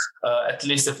at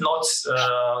least, if not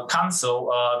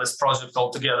cancel this project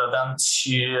altogether, then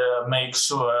to make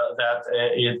sure that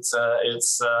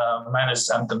it's managed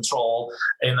and controlled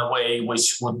in a way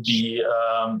which would be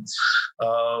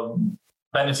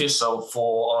beneficial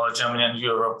for Germany and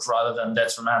Europe rather than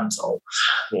detrimental.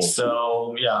 Mm-hmm.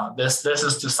 So yeah, this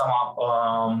is to sum up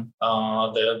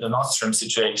the Nord Stream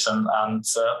situation. And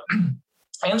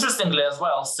interestingly as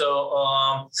well,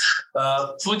 so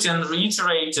Putin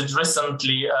reiterated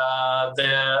recently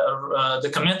the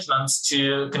commitment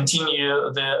to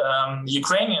continue the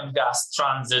Ukrainian gas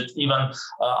transit even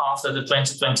after the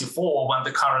 2024, when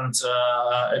the current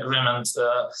agreement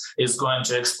is going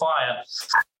to expire.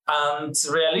 And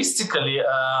realistically,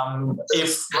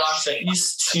 if Russia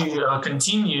is to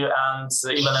continue and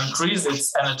even increase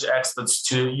its energy exports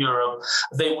to Europe,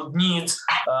 they would need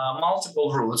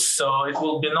multiple routes. So it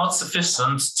will be not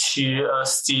sufficient to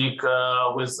stick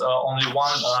with only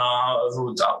one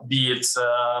route, be it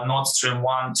Nord Stream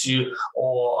 1, 2,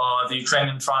 or the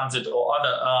Ukrainian transit or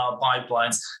other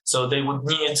pipelines. So they would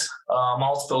need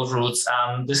multiple routes.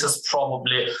 And this is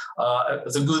probably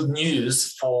the good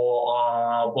news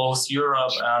for both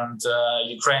Europe and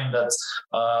Ukraine, that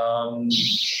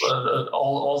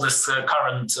all this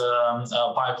current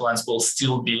pipelines will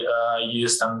still be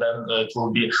used, and then it will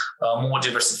be more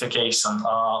diversification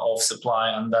of supply,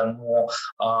 and then more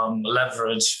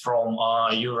leverage from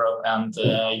Europe and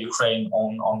Ukraine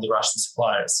on the Russian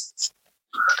suppliers.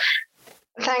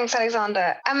 Thanks,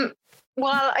 Alexander.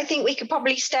 Well, I think we could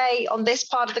probably stay on this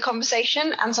part of the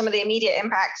conversation and some of the immediate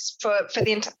impacts for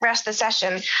the rest of the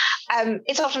session.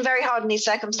 It's often very hard in these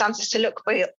circumstances to look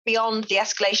beyond the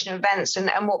escalation of events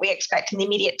and what we expect in the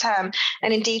immediate term.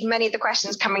 And indeed, many of the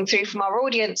questions coming through from our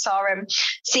audience are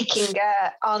seeking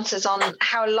answers on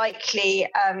how likely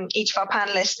each of our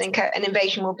panelists think an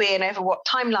invasion will be and over what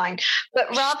timeline. But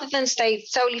rather than stay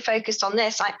solely focused on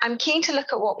this, I'm keen to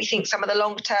look at what we think some of the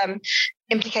long-term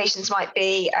implications might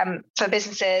be for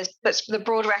businesses, but the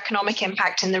broader economic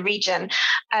impact in the region.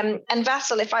 And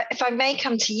Vasyl, if I may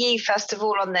come to you first of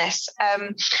all on this,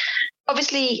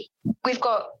 obviously we've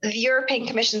got the European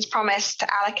Commission's promise to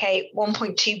allocate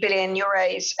 1.2 billion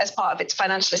euros as part of its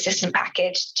financial assistance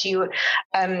package to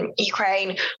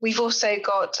Ukraine. We've also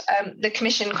got the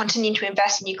Commission continuing to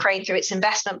invest in Ukraine through its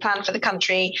investment plan for the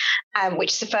country,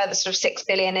 which is a further sort of 6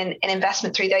 billion in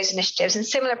investment through those initiatives, and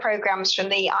similar programs from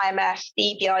the IMF,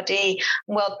 the EBRD,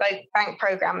 and World Bank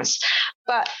programs.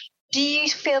 But do you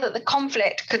feel that the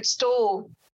conflict could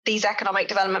stall these economic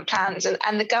development plans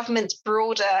and the government's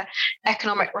broader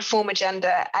economic reform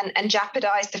agenda and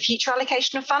jeopardize the future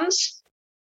allocation of funds?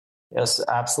 Yes,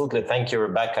 absolutely. Thank you,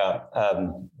 Rebecca.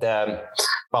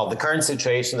 The current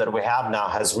situation that we have now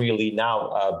has really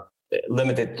now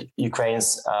limited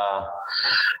Ukraine's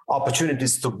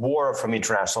opportunities to borrow from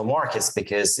international markets,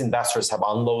 because investors have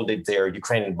unloaded their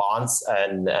Ukrainian bonds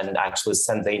and actually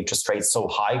sent the interest rates so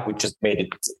high, which just made it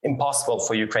impossible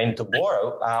for Ukraine to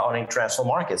borrow on international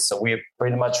markets. So we're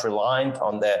pretty much reliant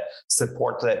on the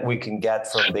support that we can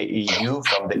get from the EU,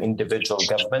 from the individual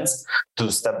governments, to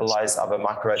stabilize our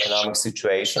macroeconomic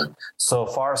situation. So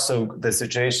far, so the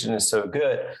situation is so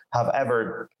good.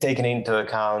 However, taking into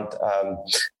account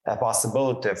a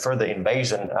possibility of further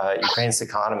invasion, Ukraine's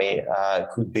economy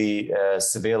could be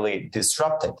severely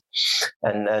disrupted.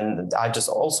 And I just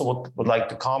also would like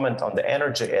to comment on the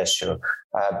energy issue.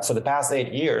 For the past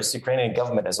 8 years, Ukrainian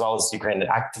government, as well as Ukrainian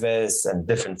activists and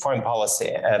different foreign policy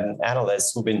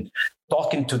analysts who've been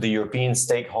talking to the European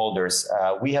stakeholders,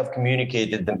 we have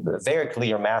communicated a very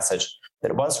clear message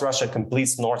that once Russia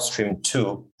completes Nord Stream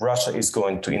 2, Russia is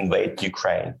going to invade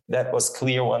Ukraine. That was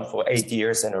clear one for 8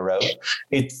 years in a row.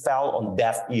 It fell on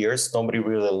deaf ears. Nobody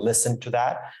really listened to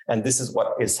that. And this is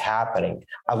what is happening.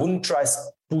 I wouldn't trust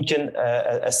Putin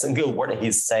a single word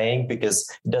he's saying, because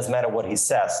it doesn't matter what he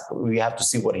says. We have to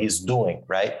see what he's doing,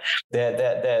 right?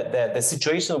 The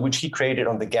situation which he created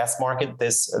on the gas market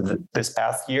this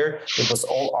past year, it was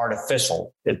all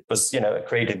artificial. It was,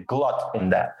 created glut in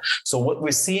that. So what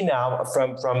we see now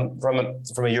from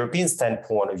a European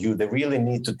standpoint of view, they really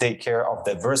need to take care of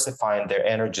diversifying their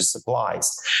energy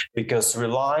supplies, because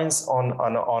reliance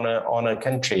on a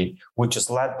country which is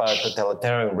led by a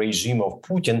totalitarian regime of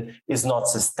Putin is not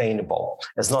sustainable.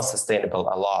 It's not sustainable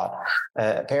a lot.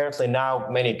 Apparently now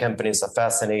many companies are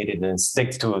fascinated and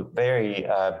stick to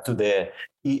the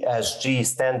ESG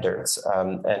standards.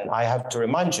 And I have to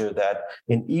remind you that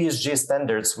in ESG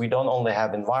standards, we don't only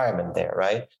have environment there,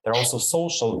 right? There are also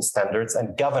social standards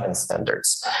and governance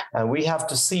standards. And we have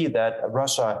to see that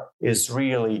Russia is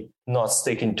really not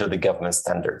sticking to the government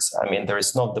standards. I mean, there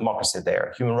is no democracy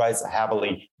there. Human rights are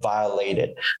heavily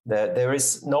violated. There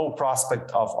is no prospect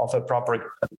of a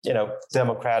proper,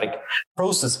 democratic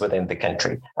process within the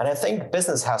country. And I think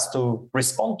business has to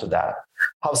respond to that.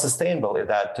 How sustainable is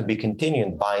that to be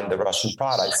continuing buying the Russian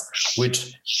products,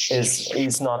 which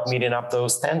is not meeting up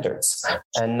those standards?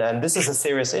 And this is a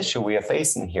serious issue we are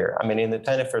facing here. I mean, in the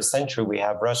 21st century, we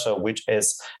have Russia, which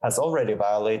has already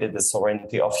violated the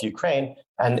sovereignty of Ukraine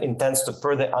and intends to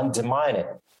further undermine it,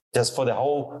 just for the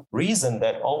whole reason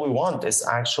that all we want is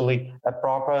actually a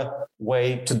proper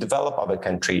way to develop our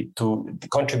country, to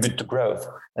contribute to growth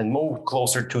and move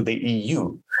closer to the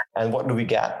EU. And what do we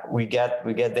get? We get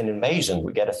an invasion.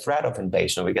 We get a threat of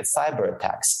invasion. We get cyber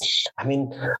attacks. I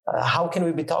mean, how can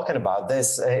we be talking about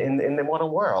this in the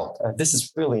modern world? This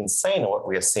is really insane what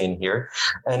we are seeing here.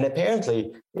 And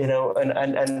apparently,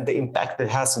 and the impact it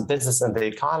has on business and the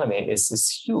economy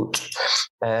is huge.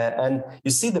 And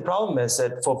you see, the problem is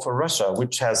that for Russia,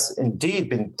 which has indeed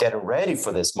been getting ready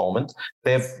for this moment,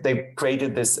 they've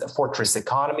created this fortress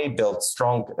economy, built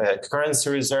strong currency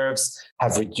reserves,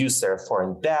 have reduced their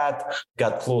foreign debt,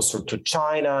 got closer to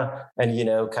China, and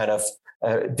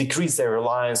decrease their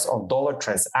reliance on dollar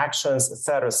transactions, et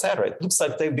cetera, et cetera. It looks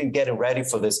like they've been getting ready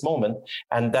for this moment,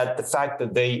 and that the fact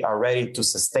that they are ready to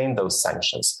sustain those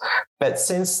sanctions. But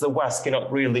since the West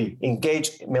cannot really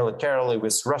engage militarily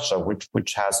with Russia,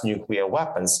 which has nuclear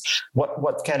weapons,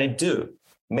 what can it do?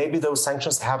 Maybe those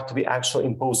sanctions have to be actually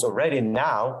imposed already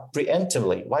now,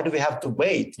 preemptively. Why do we have to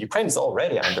wait? Ukraine is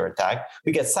already under attack.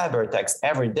 We get cyber attacks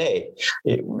every day.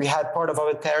 We had part of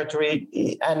our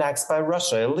territory annexed by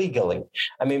Russia illegally.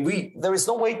 I mean, there is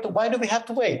no way why do we have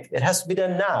to wait? It has to be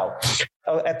done now.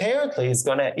 Apparently, it's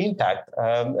going to impact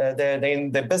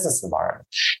the business environment.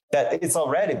 That it's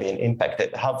already been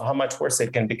impacted. How much worse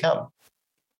it can become.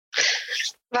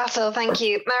 Vasyl, thank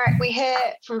you. Marek, we hear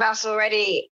from Vasyl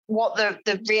already what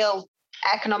the real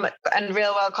economic and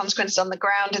real world consequences on the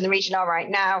ground in the region are right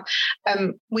now.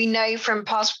 We know from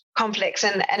past conflicts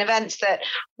and events that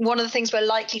one of the things we're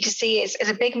likely to see is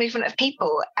a big movement of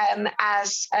people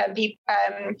as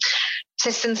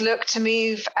citizens look to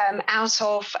move out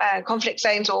of conflict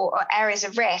zones or areas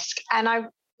of risk. And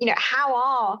how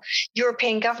are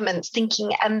European governments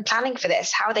thinking and planning for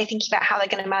this? How are they thinking about how they're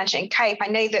going to manage it and cope? I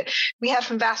know that we heard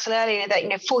from Vasyl earlier that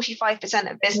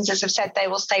 45% of businesses have said they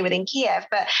will stay within Kiev,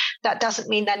 but that doesn't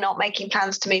mean they're not making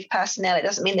plans to move personnel. It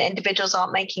doesn't mean that individuals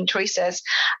aren't making choices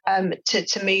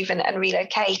to move and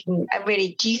relocate. And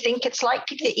really, do you think it's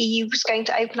likely the EU is going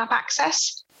to open up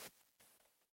access?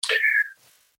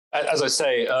 As I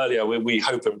say earlier, we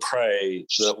hope and pray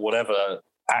that whatever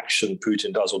action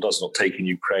Putin does or does not take in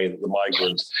Ukraine, that the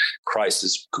migrant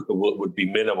crisis would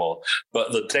be minimal.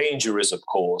 But the danger is, of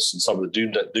course, and some of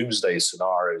the doomsday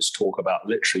scenarios talk about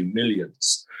literally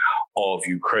millions of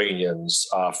Ukrainians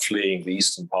fleeing the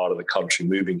eastern part of the country,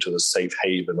 moving to the safe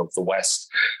haven of the West.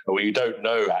 And we don't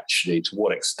know actually to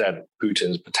what extent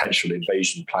Putin's potential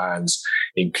invasion plans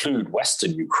include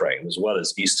Western Ukraine as well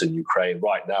as Eastern Ukraine.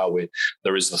 Right now,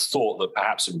 there is the thought that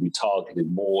perhaps it would be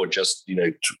targeted more just,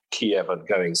 to Kiev and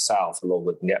going south along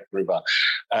the Dnieper River,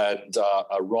 and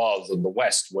rather than the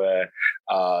West, where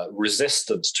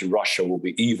resistance to Russia will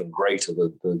be even greater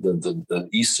than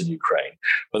eastern Ukraine.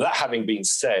 But that having been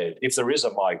said, if there is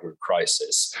a migrant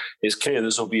crisis, it's clear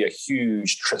this will be a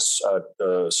huge stress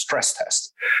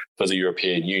test for the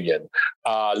European Union.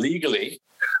 Legally,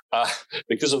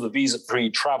 because of the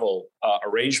visa-free travel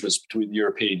arrangements between the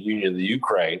European Union and the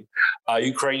Ukraine,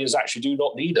 Ukrainians actually do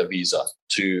not need a visa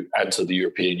to enter the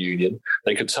European Union.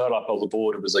 They can turn up on the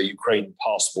border with a Ukrainian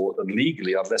passport and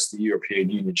legally, unless the European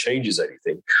Union changes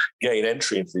anything, gain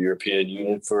entry into the European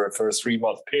Union for a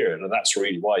 3-month period. And that's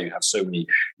really why you have so many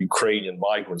Ukrainian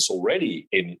migrants already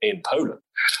in Poland,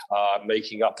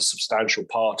 making up a substantial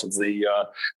part of the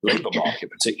labour market,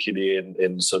 particularly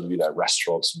in sort of,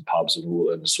 restaurants and pubs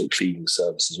and sort of cleaning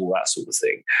services, all that sort of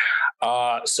thing.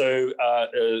 So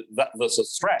there's a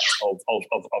threat of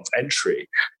entry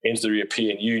into the European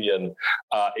Union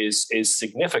is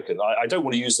significant. I don't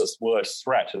want to use the word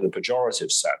threat in a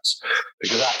pejorative sense,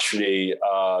 because actually,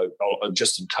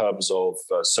 just in terms of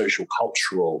social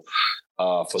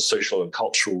and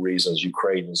cultural reasons,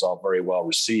 Ukrainians are very well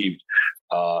received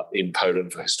in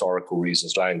Poland for historical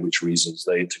reasons, language reasons.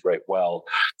 They integrate well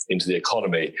into the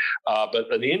economy. But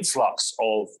the influx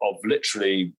of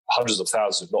literally hundreds of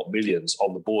thousands, if not millions,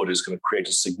 on the border is going to create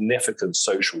a significant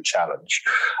social challenge.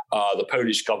 The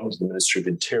Polish government and the Ministry of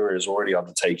Interior is already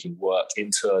undertaking work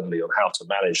internally on how to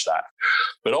manage that.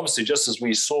 But obviously, just as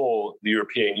we saw the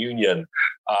European Union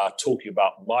talking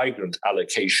about migrant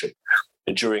allocation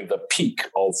during the peak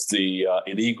of the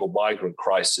illegal migrant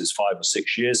crisis 5 or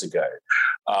 6 years ago,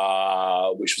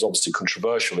 which was obviously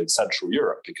controversial in Central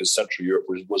Europe, because Central Europe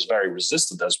was very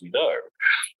resistant, as we know,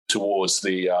 towards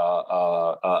the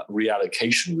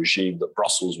reallocation regime that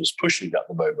Brussels was pushing at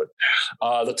the moment.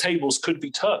 The tables could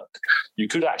be turned. You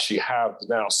could actually have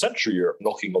now Central Europe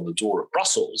knocking on the door of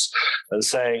Brussels and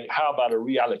saying, how about a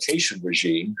reallocation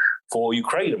regime for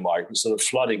Ukrainian migrants that are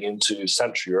flooding into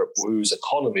Central Europe, whose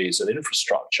economies and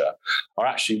infrastructure are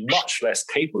actually much less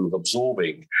capable of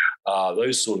absorbing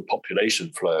those sort of population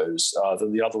flows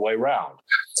than the other way around.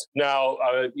 Now,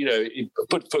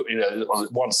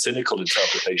 one cynical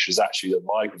interpretation is actually that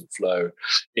migrant flow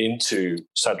into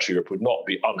Central Europe would not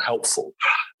be unhelpful,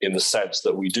 in the sense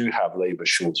that we do have labour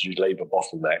shortages, labour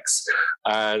bottlenecks,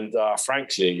 and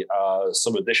frankly,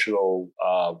 some additional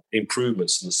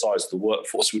improvements in the size of the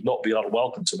workforce would not be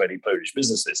unwelcome to many Polish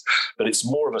businesses. But it's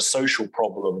more of a social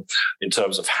problem in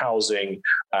terms of housing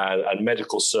and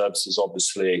medical services,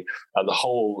 obviously, and the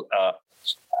whole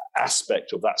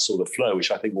aspect of that sort of flow,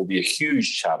 which I think will be a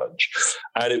huge challenge.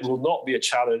 And it will not be a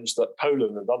challenge that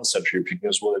Poland and other Central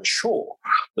Europeans will ensure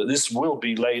that this will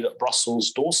be laid at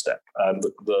Brussels' doorstep. And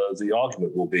the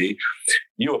argument will be,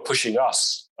 you were pushing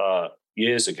us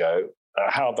years ago.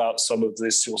 How about some of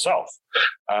this yourself?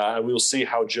 And we'll see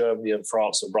how Germany and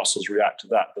France and Brussels react to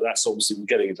that. But that's obviously, we're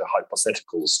getting into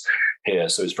hypotheticals here,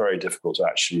 so it's very difficult to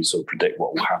actually sort of predict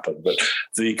what will happen. But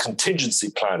the contingency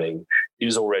planning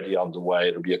is already underway.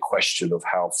 It'll be a question of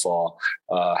how far,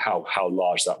 how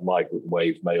large that migrant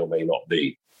wave may or may not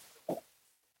be.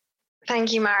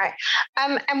 Thank you, Marek.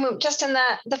 And we're just in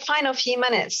the final few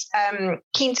minutes,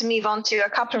 keen to move on to a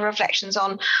couple of reflections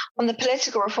on the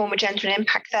political reform agenda and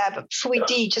impact there. But before we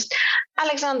do, just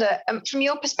Alexander, from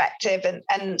your perspective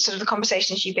and sort of the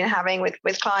conversations you've been having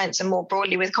with clients and more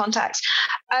broadly with contacts,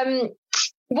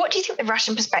 what do you think the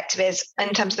Russian perspective is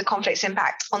in terms of the conflict's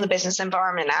impact on the business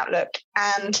environment and outlook?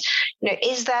 And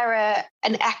is there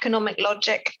an economic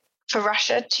logic for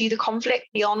Russia to the conflict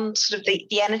beyond sort of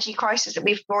the energy crisis that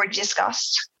we've already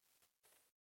discussed?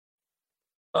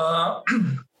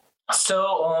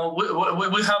 So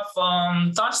we have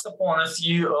touched upon a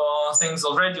few things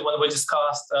already when we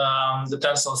discussed the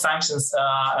potential sanctions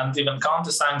and even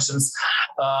counter-sanctions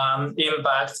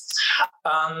impact.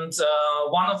 And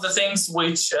one of the things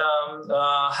which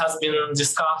has been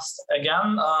discussed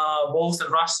again, both in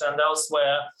Russia and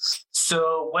elsewhere,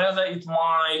 so whether it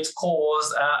might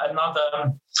cause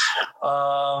another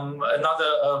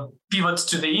pivot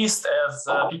to the east, as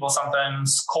people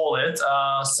sometimes call it.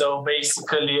 So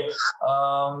basically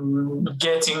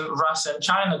getting Russia and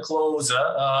China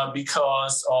closer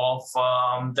because of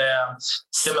their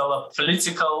similar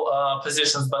political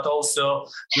positions, but also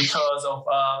because of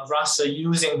Russia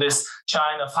using this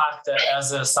China factor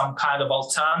as some kind of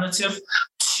alternative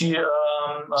to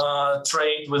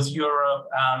trade with Europe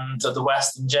and the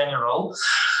West in general.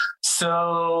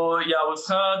 So, we've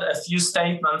heard a few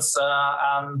statements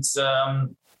and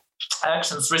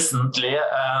actions recently,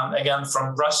 again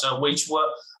from Russia, which were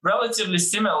relatively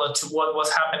similar to what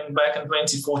was happening back in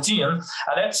 2014. And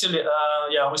actually,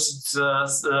 we should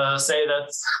say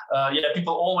that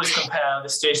people always compare the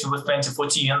situation with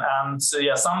 2014, and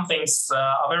some things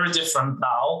are very different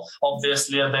now.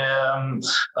 Obviously, the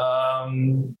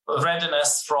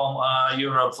readiness from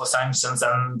Europe for sanctions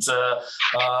and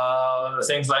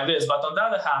things like this. But on the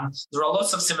other hand, there are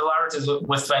lots of similarities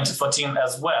with 2014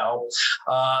 as well.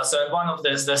 So one of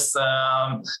this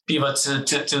pivot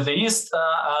to the east,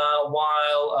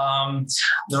 while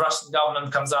the Russian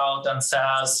government comes out and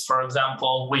says, for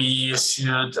example, we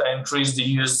should increase the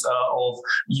use of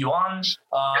yuan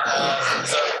as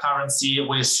reserve currency.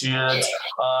 We should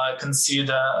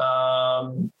consider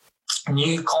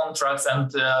new contracts, and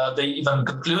they even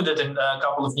concluded in a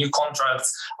couple of new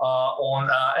contracts on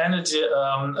energy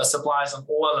supplies, on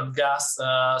oil and gas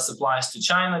supplies to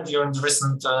China during the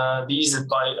recent visit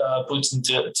by Putin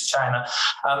to China,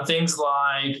 and things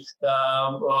like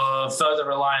further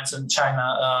reliance on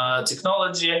China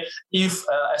technology,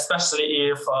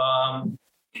 especially if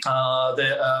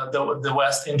the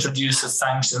West introduces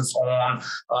sanctions on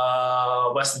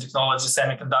Western technology,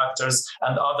 semiconductors,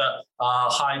 and other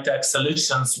high-tech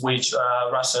solutions which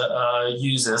Russia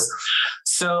uses.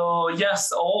 So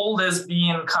yes, all this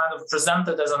being kind of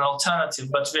presented as an alternative,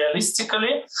 but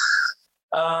realistically,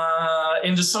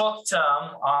 in the short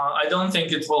term, I don't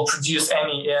think it will produce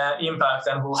any impact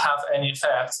and will have any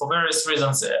effect for various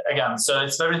reasons. Again, so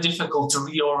it's very difficult to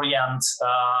reorient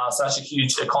such a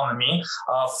huge economy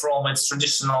from its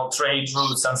traditional trade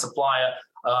routes and supplier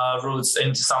routes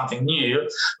into something new.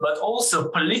 But also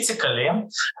politically,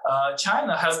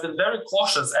 China has been very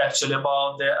cautious actually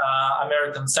about the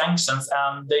American sanctions,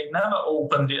 and they never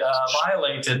openly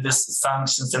violated these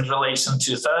sanctions in relation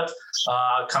to third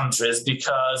countries,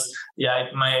 because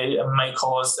it may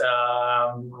cause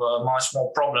much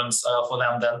more problems for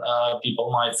them than people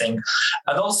might think.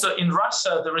 And also in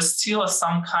Russia, there is still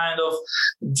some kind of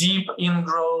deep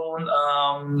ingrown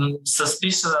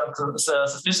suspicion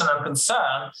and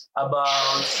concern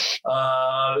about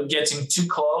getting too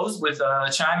close with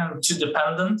China, too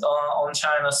dependent on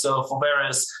China. So for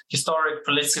various historic,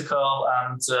 political,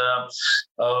 and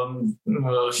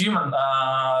human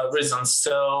reasons.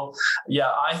 So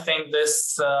I think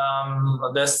this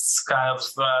kind of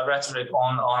rhetoric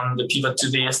on the pivot to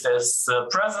the East is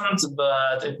present,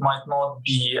 but it might not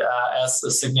be as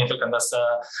significant as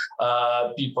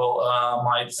people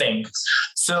might think.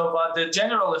 So, but the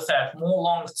general effect, more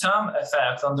long-term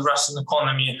effect on the Russian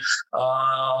economy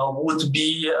would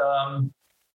be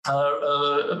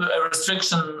a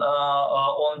restriction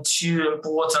on two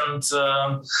important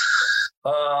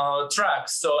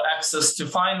tracks, so access to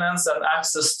finance and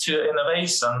access to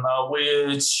innovation,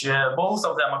 which both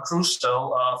of them are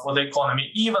crucial for the economy,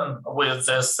 even with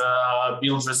this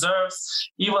build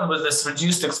reserves, even with this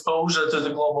reduced exposure to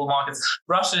the global markets.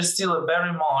 Russia is still a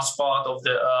very much part of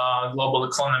the global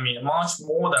economy, much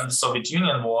more than the Soviet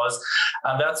Union was,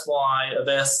 and that's why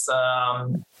this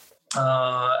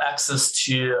access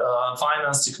to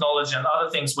finance, technology, and other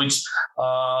things, which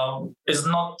is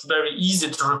not very easy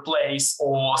to replace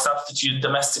or substitute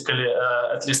domestically,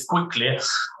 at least quickly.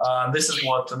 This is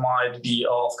what might be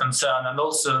of concern, and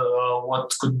also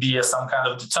what could be some kind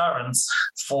of deterrence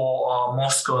for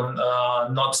Moscow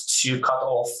not to cut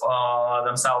off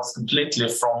themselves completely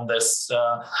from this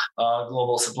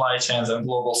global supply chains and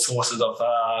global sources of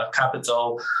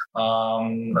capital,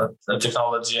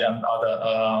 technology, and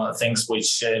other things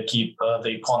which keep the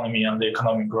economy and the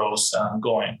economic growth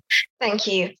going. Thank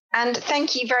you. And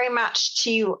thank you very much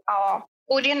to our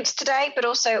audience today, but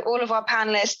also all of our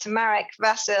panelists, Marek,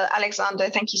 Vasyl, Alexander.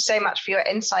 Thank you so much for your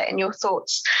insight and your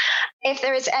thoughts. If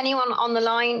there is anyone on the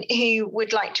line who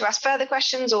would like to ask further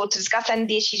questions or to discuss any of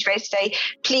the issues raised today,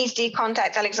 please do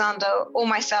contact Alexander or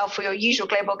myself or your usual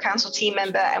Global Council team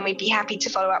member, and we'd be happy to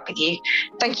follow up with you.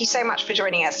 Thank you so much for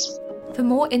joining us. For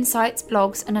more insights,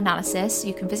 blogs and analysis,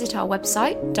 you can visit our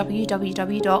website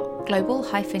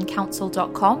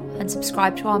www.global-council.com and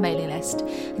subscribe to our mailing list.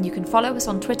 And you can follow us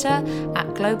on Twitter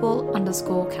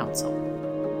 @global_council.